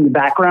in the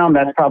background,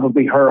 that's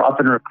probably her up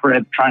in her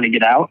crib trying to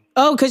get out.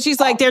 Oh, because she's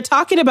like, they're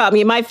talking about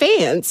me, my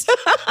fans.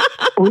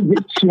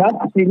 Yep.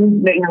 She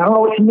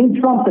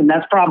needs something.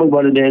 That's probably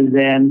what it is.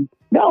 And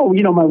no,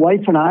 my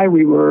wife and I,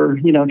 we were,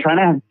 trying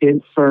to have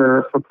kids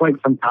for quite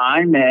some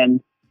time.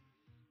 And,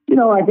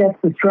 I guess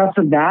the stress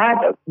of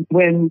that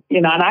when,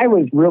 and I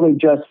was really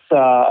just,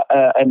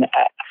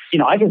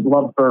 I just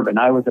loved bourbon.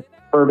 I was a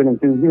bourbon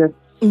enthusiast.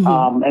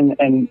 Mm-hmm.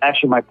 And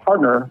actually my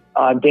partner,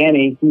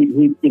 Danny,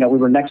 he, we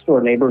were next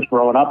door neighbors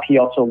growing up. He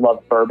also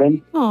loved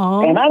bourbon.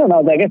 Aww. And I don't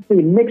know, I guess the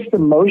mixed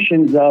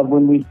emotions of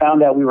when we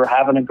found out we were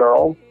having a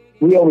girl,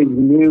 we always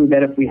knew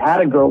that if we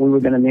had a girl, we were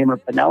going to name her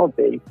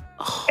Penelope.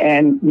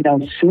 And,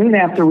 soon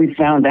after we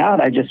found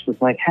out, I just was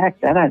like, heck,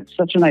 that had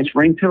such a nice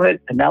ring to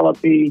it.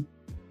 Penelope,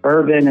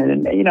 bourbon.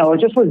 And, it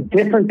just was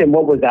different than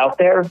what was out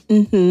there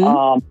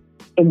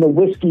in the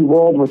whiskey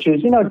world, which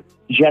is,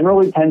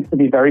 generally tends to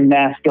be very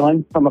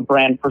masculine from a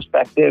brand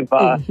perspective.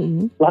 A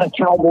lot of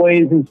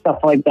cowboys and stuff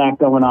like that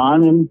going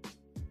on. And,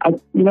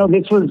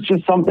 this was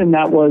just something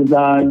that was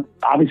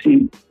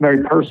obviously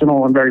very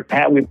personal and it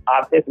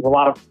was a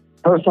lot of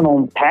personal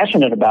and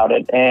passionate about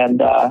it. And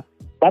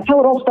that's how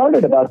it all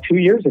started about 2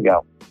 years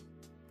ago.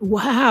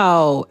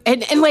 Wow.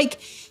 And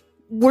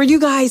were you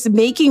guys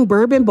making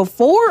bourbon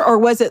before, or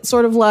was it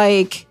sort of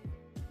like,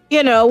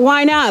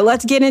 why not?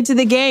 Let's get into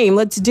the game.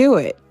 Let's do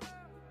it.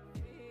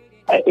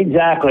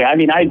 Exactly. I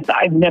mean,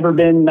 I've never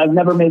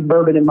made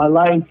bourbon in my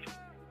life.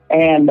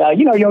 And,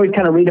 you always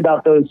kind of read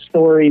about those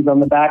stories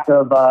on the back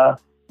of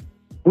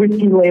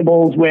whiskey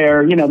labels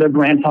where, their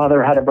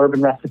grandfather had a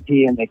bourbon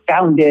recipe and they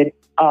found it.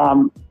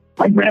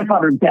 My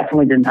grandfather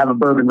definitely didn't have a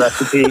bourbon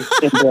recipe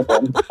in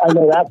Bourbon. I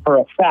know that for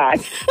a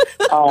fact.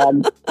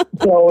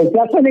 So it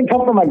definitely didn't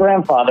come from my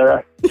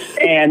grandfather.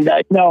 And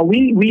no,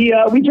 we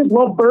just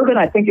love bourbon.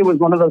 I think it was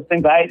one of those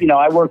things.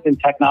 I worked in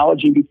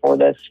technology before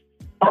this,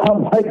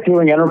 like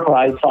doing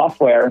enterprise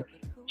software,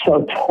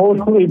 so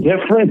totally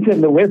different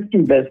in the whiskey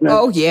business.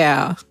 Oh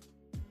yeah,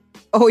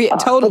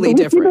 totally but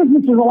the whiskey different.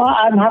 business is a lot.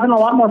 I'm having a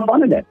lot more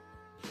fun in it.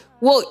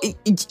 Well,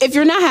 if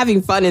you're not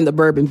having fun in the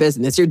bourbon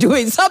business, you're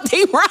doing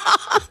something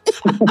wrong.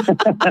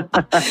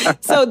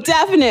 So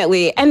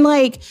definitely, and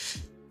like,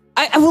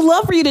 I would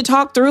love for you to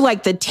talk through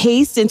like the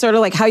taste and sort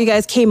of like how you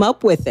guys came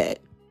up with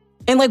it.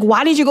 And like,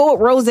 why did you go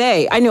with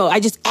Rosé? I know I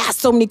just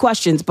asked so many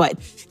questions, but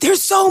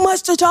there's so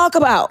much to talk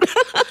about.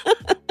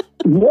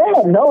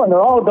 Yeah, no, and they're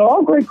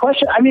all great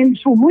questions. I mean,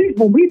 so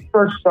when we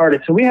first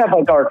started, so we have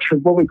like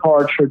what we call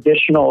our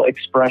traditional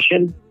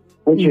expression,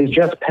 which is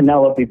just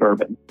Penelope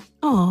bourbon.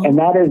 Oh. And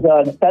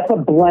that's a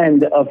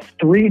blend of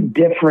 3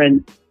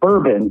 different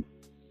bourbons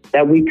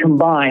that we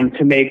combine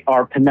to make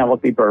our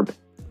Penelope bourbon.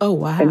 Oh,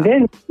 wow. And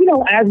then,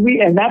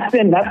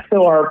 that's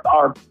still our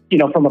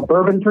from a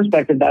bourbon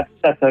perspective,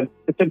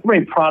 it's a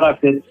great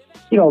product. It's,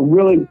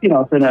 really,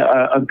 it's in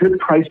a good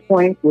price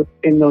point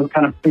within those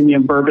kind of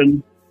premium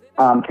bourbon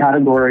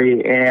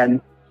category.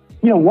 And,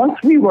 once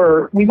we've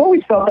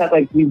always felt that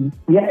there's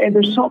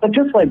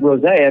just like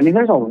Rosé. I mean,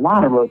 there's a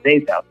lot of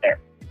Rosés out there.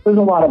 There's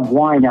a lot of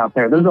wine out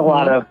there. There's a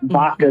lot of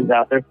vodkas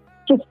out there,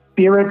 just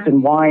spirits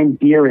and wine,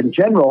 beer in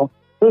general.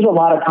 There's a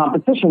lot of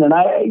competition. And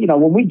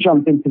when we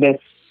jumped into this,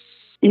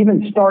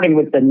 even starting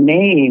with the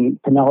name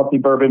Penelope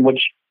Bourbon,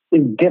 which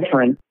is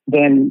different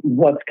than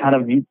what's kind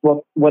of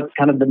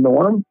the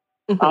norm,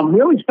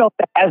 we always felt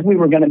that as we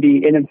were going to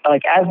be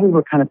as we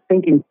were kind of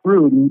thinking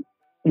through,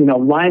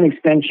 line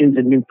extensions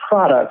and new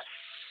products,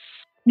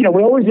 we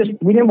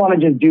didn't want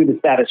to just do the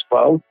status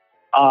quo,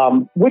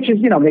 which is,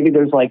 maybe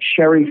there's like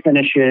sherry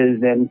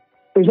finishes and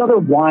there's other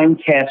wine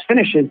cast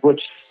finishes,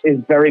 which is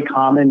very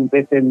common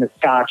within the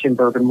Scotch and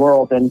bourbon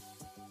world. And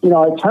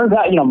it turns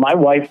out, my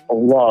wife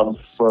loves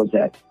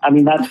Rosé. I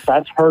mean,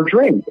 that's her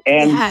drink.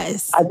 And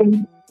yes. I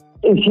think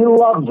she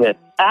loves it,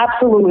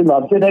 absolutely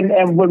loves it.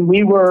 And when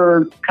we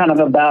were kind of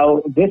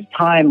about this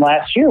time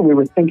last year, we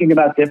were thinking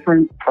about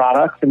different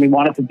products and we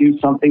wanted to do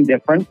something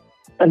different.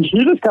 And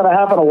she just kind of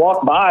happened to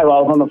walk by while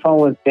I was on the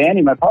phone with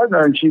Danny, my partner,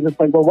 and she's just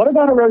like, well, what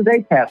about a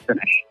Rosé cast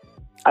finish?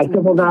 I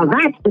said, well, now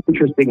that's an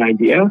interesting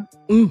idea.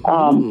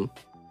 Mm-hmm.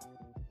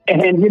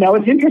 And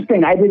it's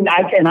interesting. I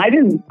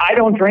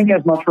don't drink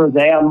as much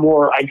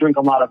rosé. I drink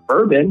a lot of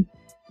bourbon.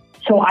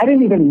 So I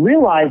didn't even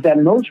realize that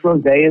most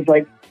rosé is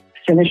like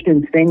finished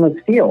in stainless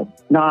steel,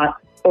 not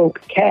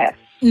oak cast.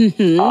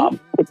 Mm-hmm.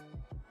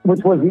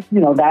 Which was,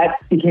 that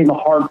became a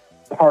hard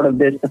part of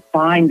this to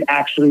find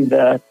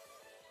a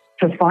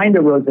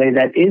rosé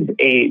that is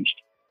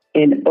aged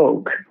in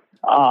oak.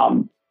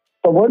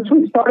 But once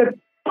we started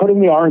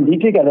putting the R&D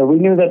together, we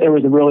knew that there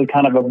was a really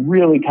kind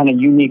of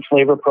unique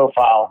flavor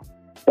profile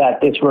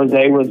that this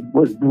rosé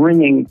was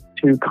bringing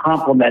to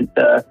complement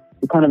the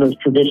kind of those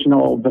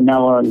traditional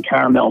vanilla and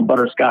caramel and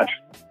butterscotch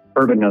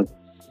bourbon notes.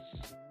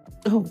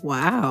 Oh,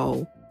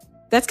 wow.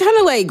 That's kind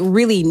of like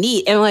really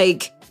neat. And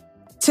like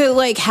to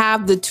like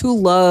have the 2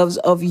 loves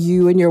of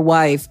you and your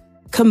wife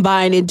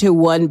combined into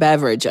one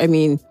beverage. I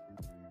mean,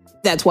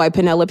 that's why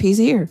Penelope's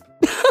here.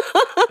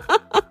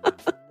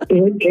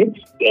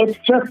 It's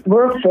just,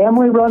 we're a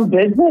family-run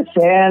business,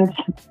 and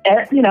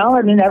that's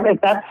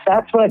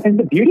what I think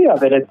the beauty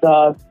of it. It's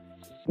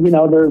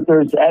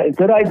there's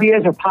good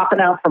ideas are popping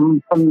out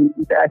from.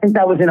 I think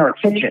that was in our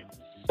kitchen,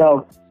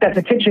 so that's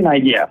a kitchen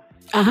idea.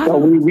 Uh-huh. So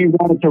we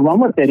wanted to run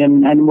with it,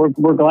 and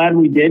we're glad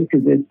we did,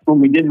 because when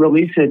we did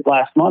release it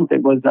last month,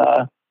 it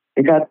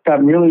got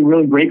really,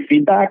 really great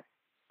feedback.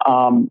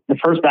 The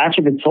first batch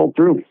of it sold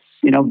through,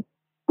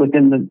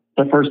 within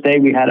the first day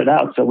we had it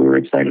out. So we were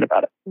excited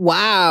about it.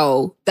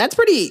 Wow. That's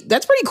pretty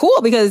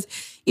cool, because,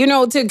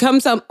 to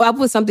come up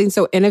with something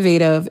so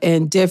innovative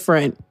and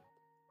different,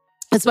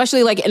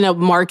 especially like in a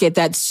market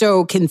that's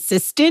so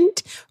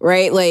consistent,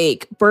 right?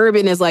 Like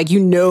bourbon is like,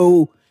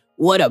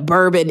 what a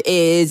bourbon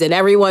is. And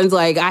everyone's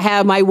like, I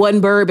have my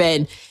one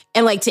bourbon.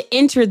 And like to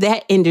enter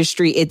that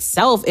industry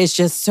itself is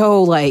just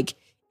so like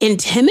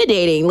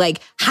intimidating.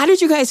 Like, how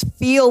did you guys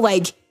feel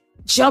like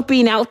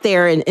jumping out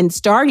there and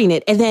starting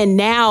it, and then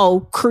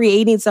now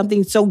creating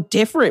something so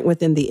different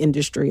within the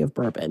industry of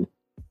bourbon?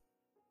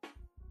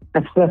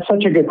 That's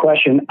such a good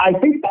question. I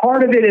think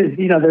part of it is,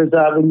 there's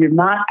when you're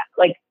not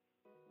like,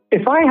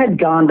 if I had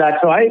gone back,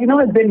 so I've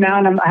been now,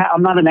 and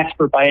I'm not an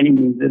expert by any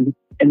means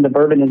in the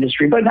bourbon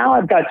industry, but now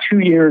I've got 2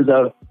 years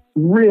of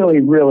really,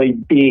 really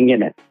being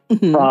in it,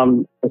 mm-hmm.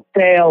 from the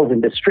sales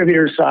and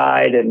distributor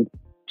side and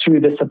to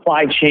the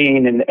supply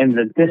chain and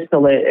the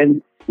distillate.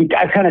 And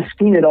I've kind of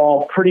seen it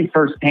all pretty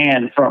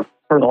firsthand for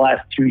the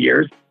last 2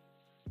 years.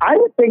 I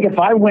would think if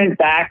I went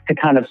back to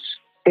kind of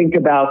think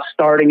about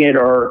starting it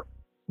or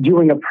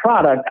doing a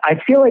product, I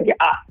feel like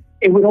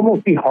it would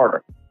almost be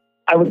harder.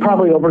 I would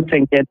probably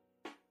overthink it.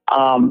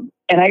 And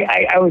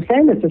I was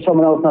saying this to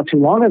someone else not too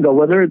long ago,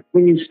 whether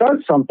when you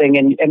start something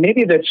and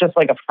maybe there's just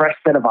like a fresh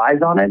set of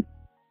eyes on it,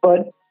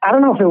 but I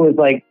don't know if it was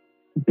like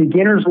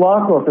beginner's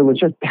luck or if it was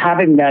just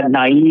having that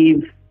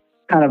naive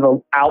kind of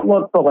an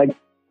outlook, but like,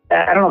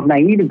 I don't know if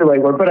naive is the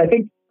right word, but I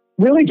think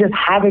really just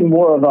having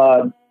more of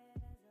a,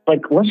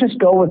 like, let's just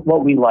go with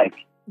what we like.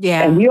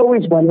 Yeah. And we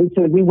always went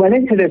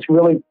into this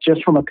really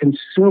just from a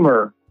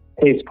consumer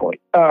taste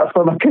point,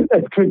 from a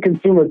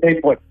consumer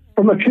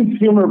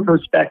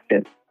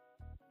perspective.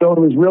 So it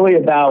was really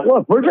about,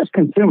 look, we're just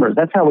consumers.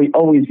 That's how we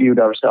always viewed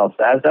ourselves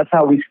as. That's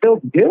how we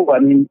still do. I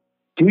mean,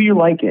 do you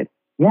like it?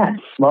 Yes.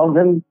 Well,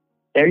 then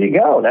there you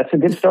go. That's a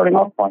good starting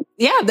off point.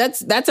 Yeah,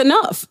 that's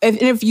enough.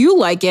 If you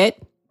like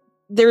it,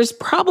 there's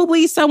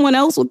probably someone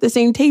else with the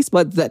same taste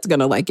buds that's going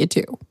to like it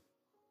too.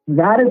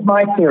 That is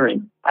my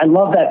theory. I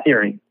love that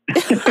theory.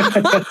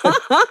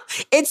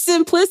 It's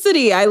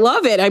simplicity. I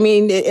love it. I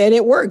mean, and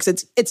it works.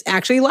 It's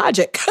actually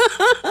logic.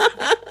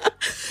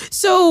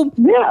 So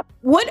yeah,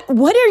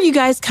 what are you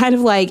guys kind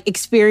of like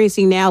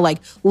experiencing now, like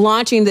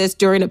launching this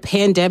during a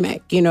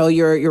pandemic, you know,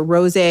 your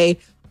Rosé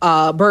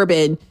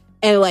bourbon,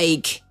 and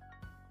like,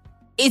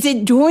 is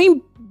it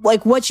doing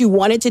like what you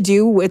wanted to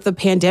do with the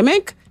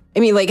pandemic? I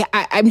mean, like,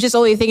 I'm just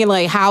only thinking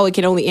like how it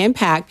can only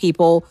impact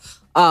people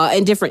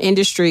in different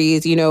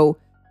industries, you know,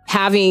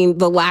 having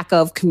the lack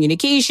of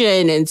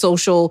communication and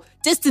social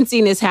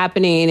distancing is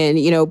happening, and,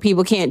 you know,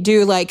 people can't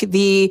do like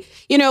the,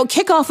 you know,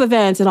 kickoff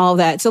events and all of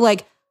that. So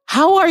like,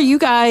 how are you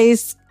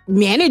guys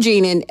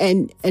managing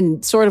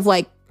and sort of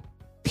like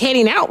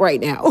panning out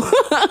right now?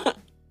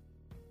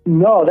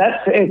 No,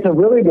 it's a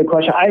really good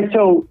question. I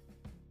feel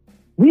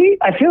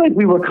like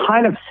we were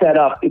kind of set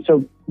up.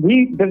 So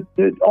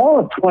all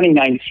of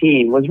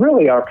 2019 was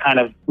really our kind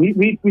of,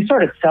 we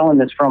started selling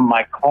this from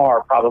my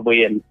car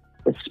probably in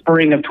the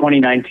spring of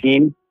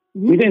 2019.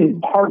 Mm-hmm. We didn't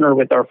partner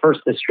with our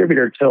first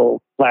distributor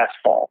till last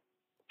fall.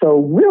 So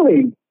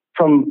really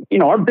from, you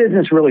know, our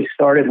business really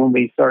started when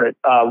we started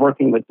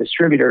working with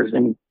distributors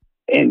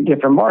in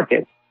different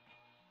markets.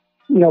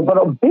 You know, but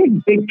a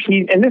big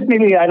piece, and this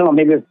maybe, I don't know,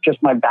 maybe it's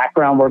just my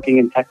background working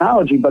in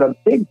technology, but a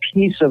big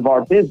piece of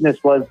our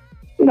business was,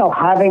 you know,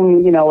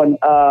 having, you know,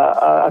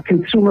 a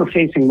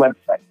consumer-facing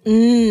website.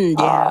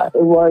 Yeah.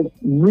 It was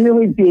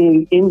really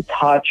being in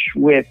touch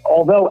with,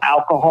 although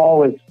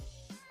alcohol is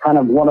kind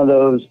of one of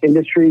those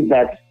industries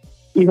that's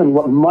even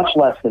much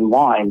less than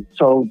wine.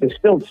 So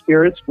distilled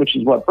spirits, which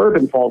is what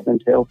bourbon falls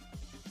into,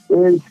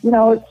 is, you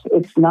know,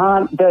 it's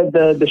not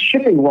the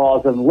shipping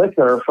laws of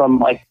liquor from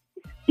like,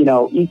 you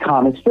know,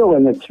 e-com is still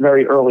in its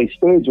very early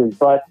stages.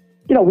 But,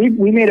 you know,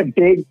 we made a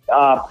big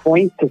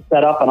point to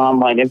set up an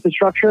online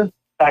infrastructure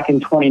back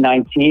in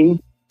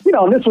 2019. You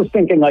know, and this was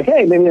thinking like,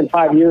 hey, maybe in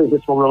 5 years,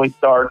 this will really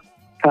start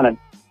kind of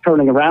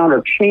turning around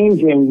or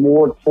changing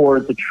more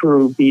towards a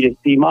true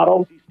B2C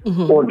model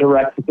or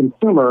direct to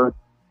consumer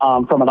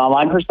from an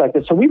online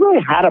perspective. So we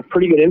really had a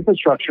pretty good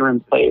infrastructure in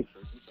place.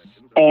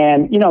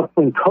 And, you know,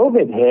 when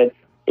COVID hit,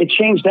 it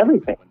changed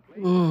everything.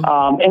 And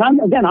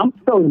I'm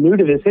so new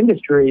to this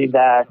industry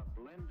that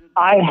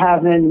I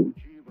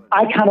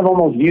kind of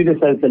almost view this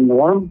as the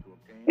norm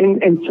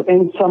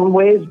in some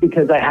ways,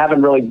 because I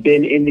haven't really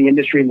been in the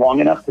industry long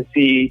enough to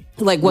see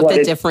like what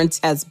the difference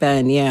has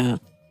been. Yeah.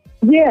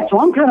 Yeah. So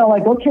I'm kind of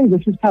like, okay,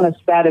 this is kind of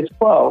status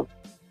quo.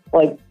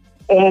 Like,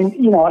 and,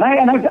 you know,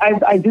 and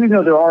I do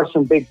know there are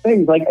some big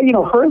things, like, you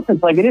know, for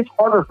instance, like it is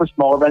harder for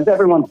smaller brands.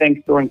 Everyone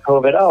thinks during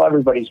COVID, oh,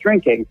 everybody's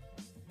drinking,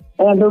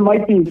 and there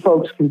might be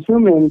folks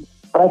consuming,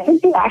 but I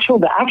think the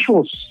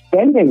actual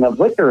spending of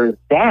liquor is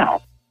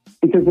down,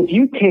 because if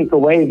you take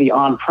away the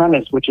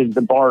on-premise, which is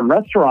the bar and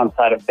restaurant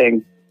side of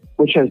things,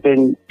 which has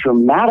been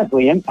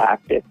dramatically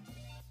impacted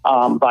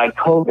by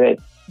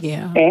COVID,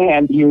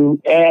 and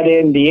you add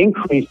in the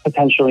increase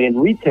potentially in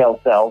retail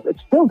sales, it's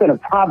still going to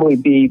probably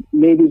be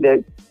maybe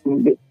the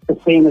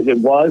same as it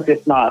was,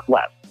 if not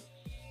less.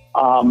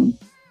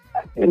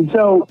 And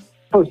so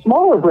for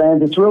smaller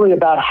brands, it's really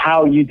about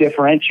how you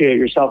differentiate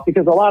yourself,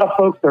 because a lot of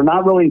folks, they're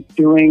not really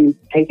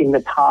taking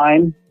the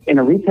time in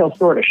a retail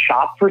store to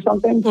shop for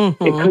something. It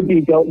could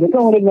be they're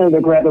going in there,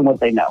 they're grabbing what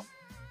they know.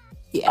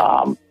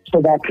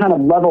 So that kind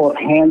of level of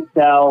hand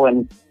sell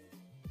and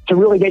to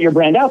really get your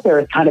brand out there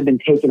has kind of been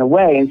taken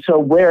away. And so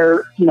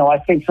where, you know, I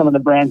think some of the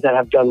brands that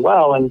have done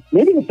well, and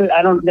maybe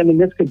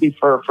this could be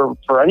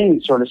for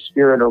any sort of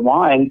spirit or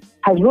wine,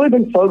 has really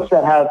been folks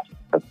that have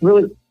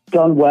really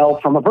done well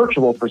from a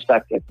virtual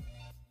perspective.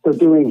 So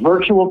doing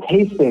virtual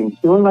tastings,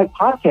 doing like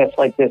podcasts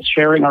like this,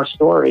 sharing our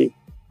story,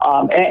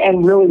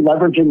 and really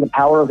leveraging the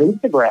power of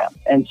Instagram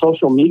and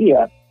social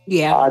media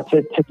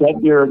to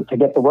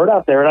get the word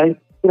out there. And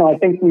I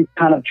think we've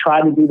kind of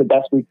tried to do the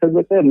best we could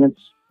with it. And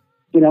it's,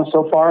 you know,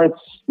 so far it's,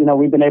 you know,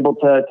 we've been able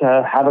to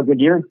have a good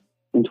year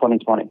in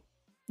 2020.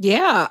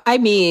 Yeah. I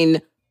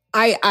mean,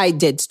 I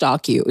did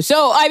stalk you.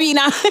 So, I mean,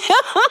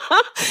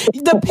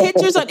 the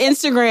pictures on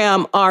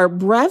Instagram are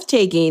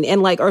breathtaking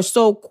and like are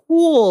so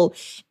cool.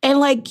 And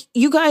like,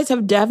 you guys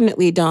have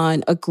definitely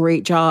done a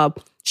great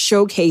job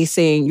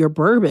showcasing your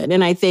bourbon.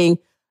 And I think,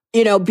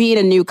 you know, being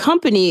a new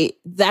company,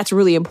 that's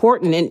really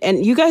important.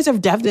 And you guys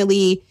have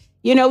definitely,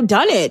 you know,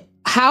 done it.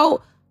 How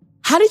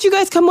did you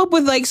guys come up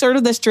with like sort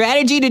of the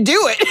strategy to do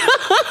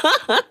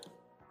it?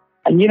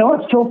 And you know,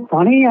 it's so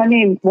funny. I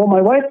mean, well,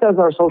 my wife does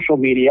our social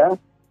media.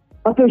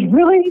 But there's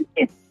really,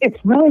 it's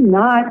really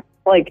not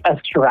like a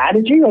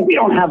strategy. Like we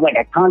don't have like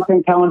a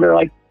content calendar.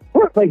 Like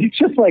it's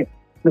just like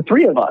the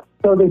three of us.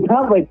 So there's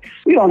not like,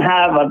 we don't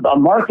have a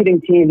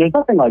marketing team. There's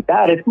nothing like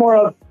that. It's more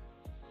of,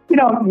 you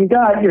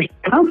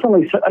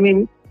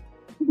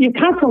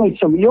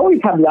always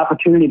have the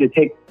opportunity to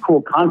take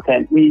cool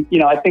content.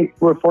 I think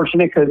we're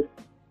fortunate because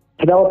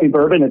Penelope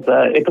Bourbon,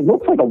 it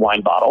looks like a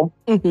wine bottle.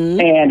 Mm-hmm.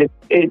 And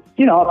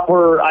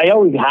I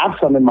always have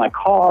some in my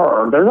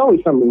car, or there's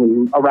always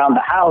some around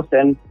the house.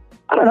 And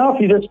I don't know,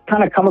 if you just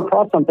kind of come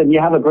across something, you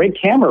have a great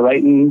camera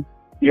right in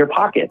your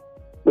pocket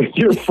with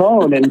your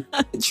phone. And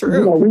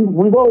true.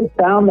 We've always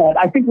found that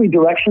I think we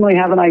directionally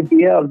have an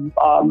idea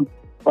of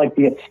like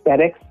the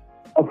aesthetics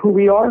of who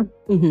we are.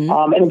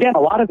 Mm-hmm. And again,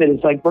 a lot of it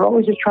is like, we're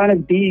always just trying to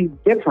be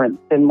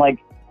different than like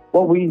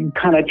what we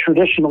kind of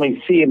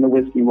traditionally see in the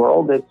whiskey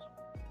world.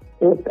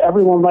 If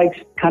everyone likes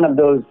kind of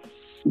those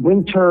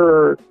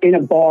winter in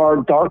a bar,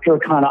 darker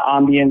kind of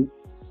ambient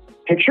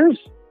pictures.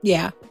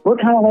 Yeah. We're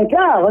kind of like,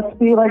 let's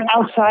be like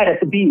outside at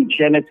the beach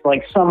and it's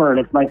like summer and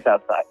it's nice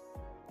outside.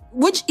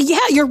 Which, yeah,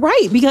 you're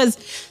right.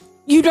 Because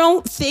you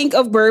don't think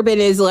of bourbon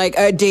as like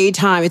a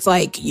daytime. It's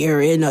like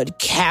you're in a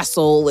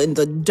castle in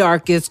the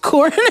darkest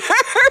corner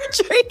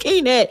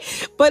drinking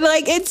it. But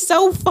like, it's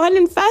so fun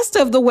and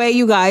festive the way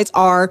you guys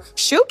are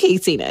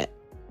showcasing it.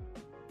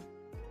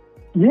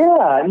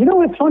 Yeah.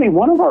 It's funny.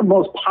 One of our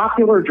most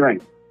popular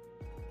drinks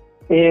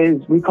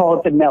is, we call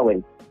it the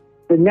Nelly.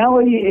 The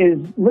Nelly is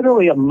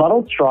literally a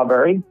muddled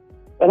strawberry.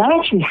 And I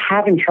actually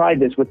haven't tried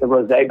this with the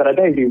Rosé, but I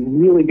bet it'd be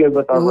really good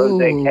with our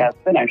Rosé cast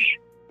finish.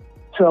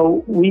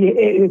 So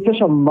it's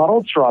just a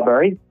muddled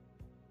strawberry.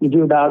 You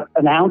do about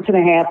 1.5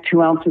 ounces,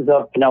 2 ounces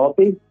of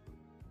Penelope.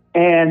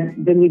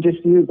 And then you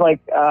just use like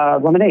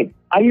lemonade.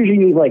 I usually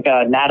use like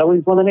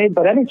Natalie's lemonade,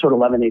 but any sort of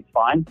lemonade's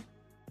fine.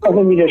 And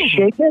then you just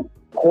shake it,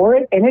 pour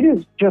it, and it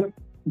is just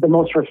the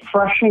most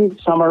refreshing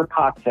summer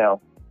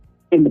cocktail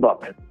in the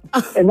book.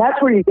 And that's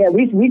where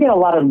we get a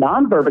lot of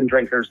non-bourbon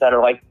drinkers that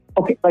are like,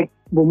 okay, like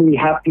when we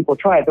have people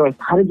try it, they're like,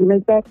 how did you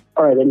make that?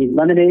 All right, I need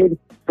lemonade,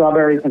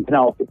 strawberries, and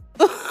Penelope.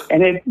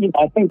 And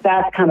I think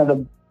that's kind of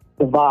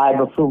the vibe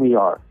of who we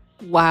are.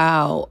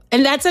 Wow.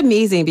 And that's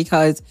amazing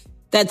because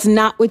that's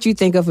not what you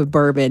think of a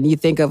bourbon. You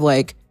think of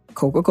like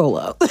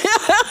Coca-Cola.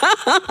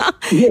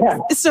 Yeah.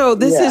 So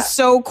this is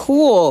so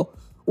cool.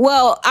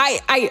 Well,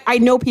 I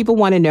know people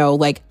want to know,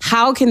 like,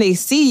 how can they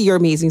see your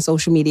amazing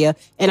social media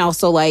and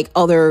also like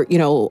other,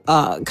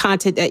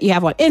 content that you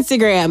have on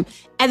Instagram?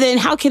 And then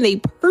how can they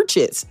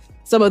purchase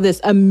some of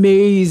this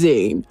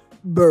amazing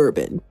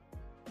bourbon?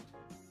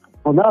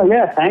 Well, no,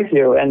 yeah, thank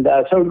you. And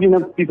so,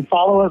 you can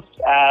follow us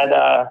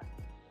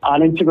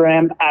on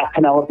Instagram at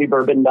Penelope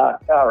Bourbon.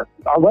 Our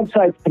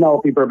website's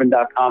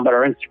PenelopeBourbon.com, but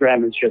our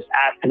Instagram is just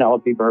at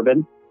Penelope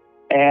Bourbon.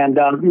 And,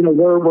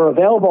 we're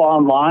available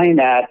online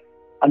at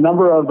a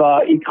number of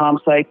e-com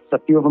sites. A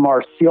few of them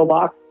are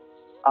Sealbox,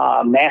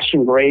 Mash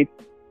and Grape,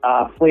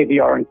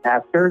 Flaviar, and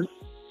Casters.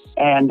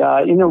 And,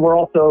 we're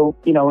also,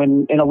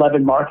 in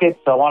 11 markets.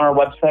 So on our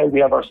website, we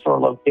have our store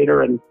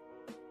locator, and,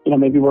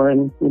 maybe we're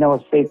in, a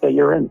state that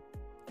you're in.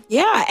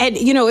 Yeah. And,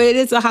 it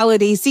is a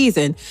holiday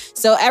season.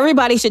 So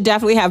everybody should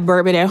definitely have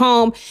bourbon at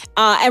home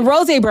and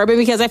rosé bourbon,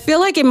 because I feel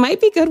like it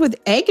might be good with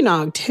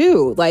eggnog,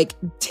 too. Like,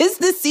 'tis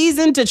the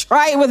season to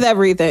try it with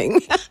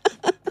everything.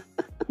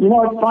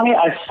 It's funny.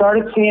 I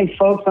started seeing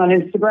folks on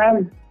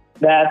Instagram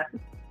that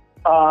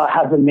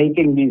have been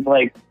making these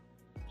like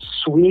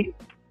sweet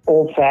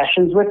old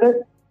fashions with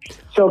it.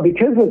 So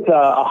because it's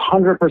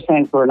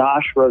 100%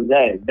 Grenache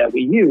rosé that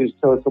we use,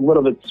 so it's a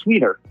little bit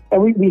sweeter.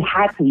 And we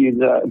had to use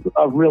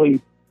a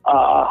really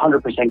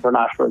 100%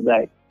 Grenache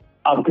rosé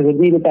because it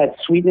needed that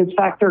sweetness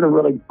factor to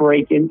really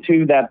break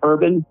into that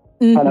bourbon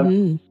kind of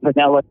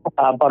vanilla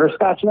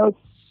butterscotch notes.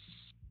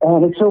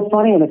 And it's so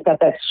funny, and it's got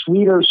that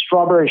sweeter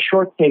strawberry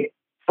shortcake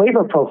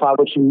flavor profile,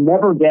 which you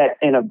never get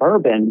in a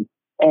bourbon.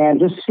 And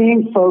just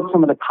seeing folks,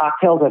 some of the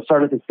cocktails I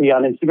started to see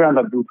on Instagram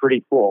have been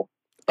pretty cool.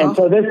 And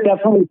so this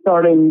definitely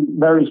starting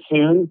very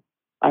soon.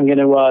 I'm going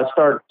to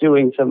start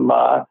doing some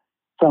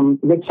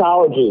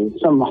mixology,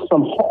 some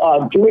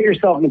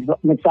do-it-yourself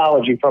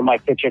mixology from my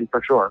kitchen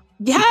for sure.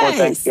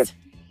 Yes.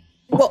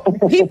 Well,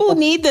 people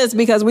need this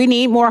because we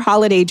need more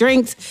holiday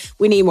drinks.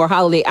 We need more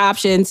holiday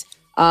options.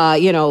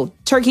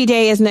 Turkey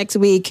Day is next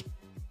week.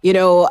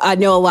 I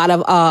know a lot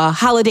of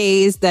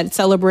holidays that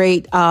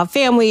celebrate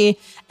family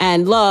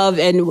and love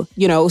and,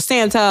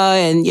 Santa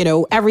and,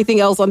 everything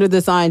else under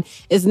the sun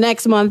is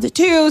next month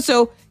too.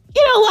 So,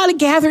 a lot of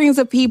gatherings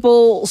of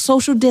people,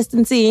 social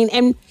distancing,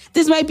 and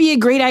this might be a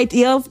great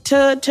idea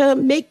to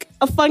make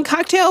a fun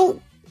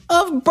cocktail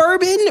of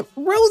bourbon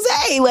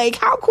rosé. Like,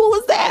 how cool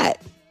is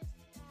that?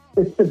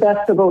 It's the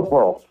best of both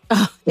worlds.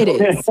 It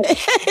is.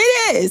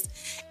 It is.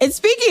 And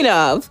speaking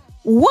of,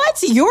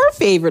 what's your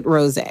favorite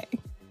rosé?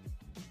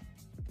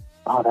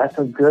 Oh, that's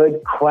a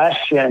good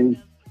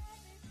question.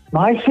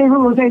 My favorite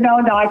rosé. Now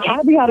I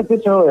caveated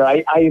this earlier.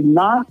 I am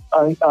not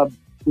a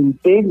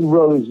big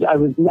rose. I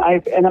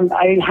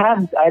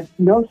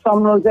know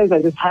some rosés.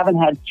 I just haven't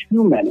had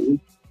too many.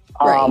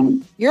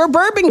 Right. You're a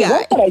bourbon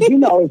guy. What I do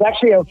know is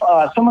actually of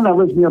someone that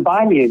lives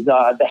nearby me is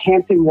the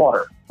Hampton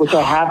Water, which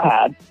I have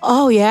had.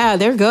 Oh yeah,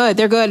 they're good.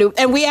 They're good,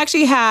 and we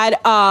actually had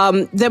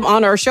them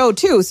on our show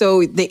too. So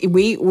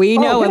we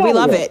know and we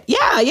love it.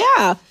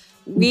 Yeah.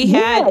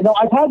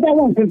 I've had that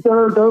one because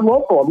they're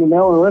local. I mean, they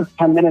only live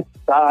 10 minutes.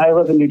 I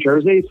live in New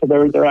Jersey, so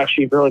they're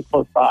actually really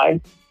close by.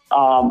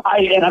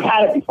 I've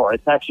had it before.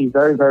 It's actually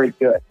very, very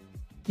good.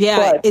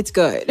 Yeah, it's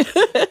good.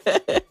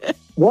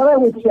 What I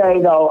would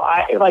say though,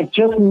 I like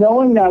just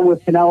knowing that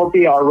with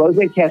Penelope, our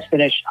rosé cast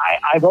finish.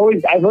 I've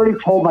already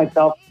told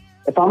myself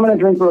if I'm going to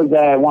drink rosé,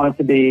 I want it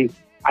to be.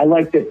 I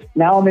like this.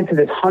 Now I'm into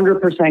this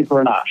 100%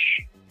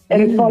 Grenache.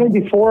 And it's funny,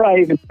 before I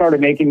even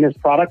started making this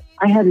product,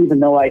 I didn't even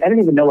know what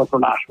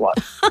Grenache was.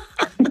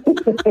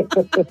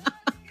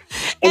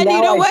 and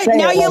you know what?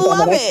 Now you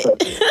love it.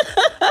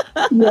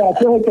 Yeah, I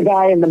feel like the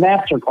guy in the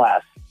master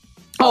class.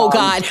 Oh,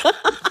 God.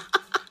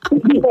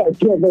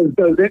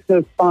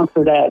 those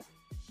sponsored ads.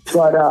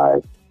 But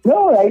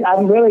no,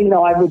 I'm really,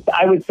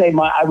 I would say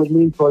I would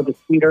lean toward the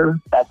sweeter,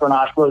 that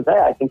Grenache Rosé.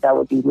 I think that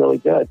would be really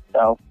good.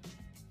 So,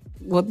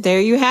 well, there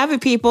you have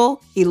it,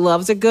 people. He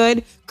loves a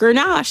good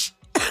Grenache.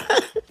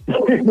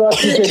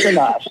 Loves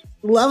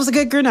a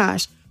good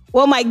Grenache.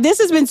 Well, Mike, this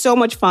has been so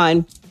much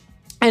fun.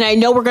 And I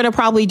know we're going to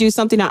probably do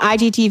something on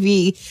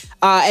IGTV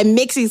and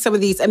mixing some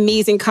of these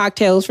amazing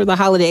cocktails for the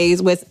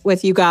holidays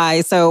with you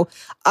guys. So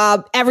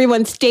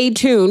everyone stay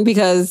tuned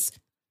because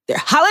they're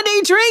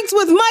holiday drinks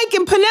with Mike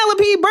and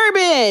Penelope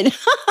Bourbon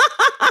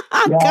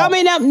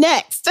coming up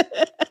next.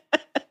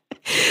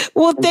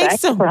 Well,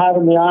 thanks for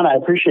having me on. I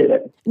appreciate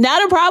it.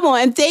 Not a problem.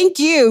 And thank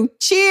you.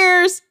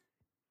 Cheers.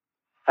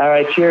 All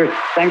right. Cheers.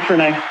 Thanks,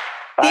 Renee. Bye.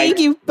 Thank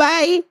you.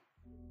 Bye.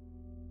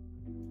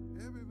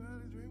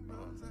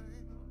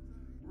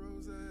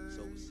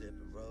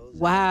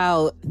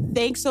 Wow.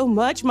 Thanks so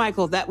much,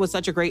 Michael. That was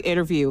such a great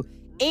interview.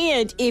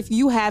 And if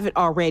you haven't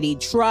already,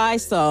 try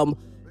some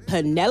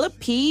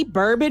Penelope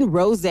Bourbon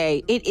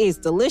Rosé. It is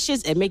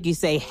delicious and make you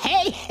say,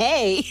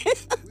 hey.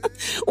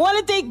 Want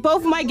to thank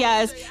both of my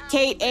guests,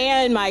 Kate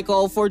and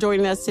Michael, for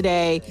joining us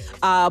today.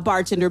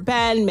 Bartender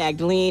Ben,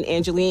 Magdalene,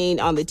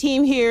 Angeline on the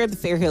team here, the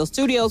Fair Hill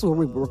Studios where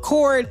we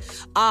record.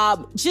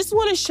 Just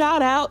want to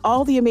shout out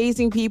all the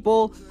amazing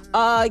people,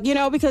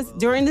 because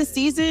during this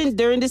season,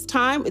 during this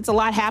time, it's a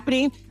lot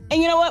happening.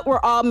 And you know what? We're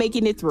all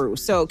making it through.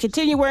 So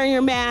continue wearing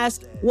your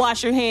mask,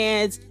 wash your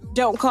hands,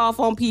 don't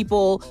cough on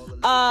people.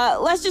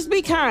 Let's just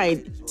be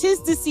kind.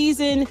 'Tis the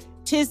season,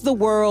 'tis the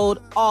world,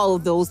 all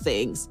of those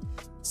things.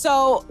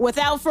 So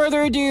without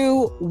further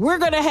ado, we're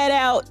going to head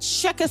out.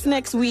 Check us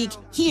next week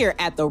here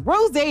at the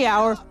Rosé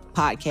Hour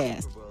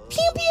podcast.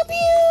 Pew, pew,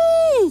 pew.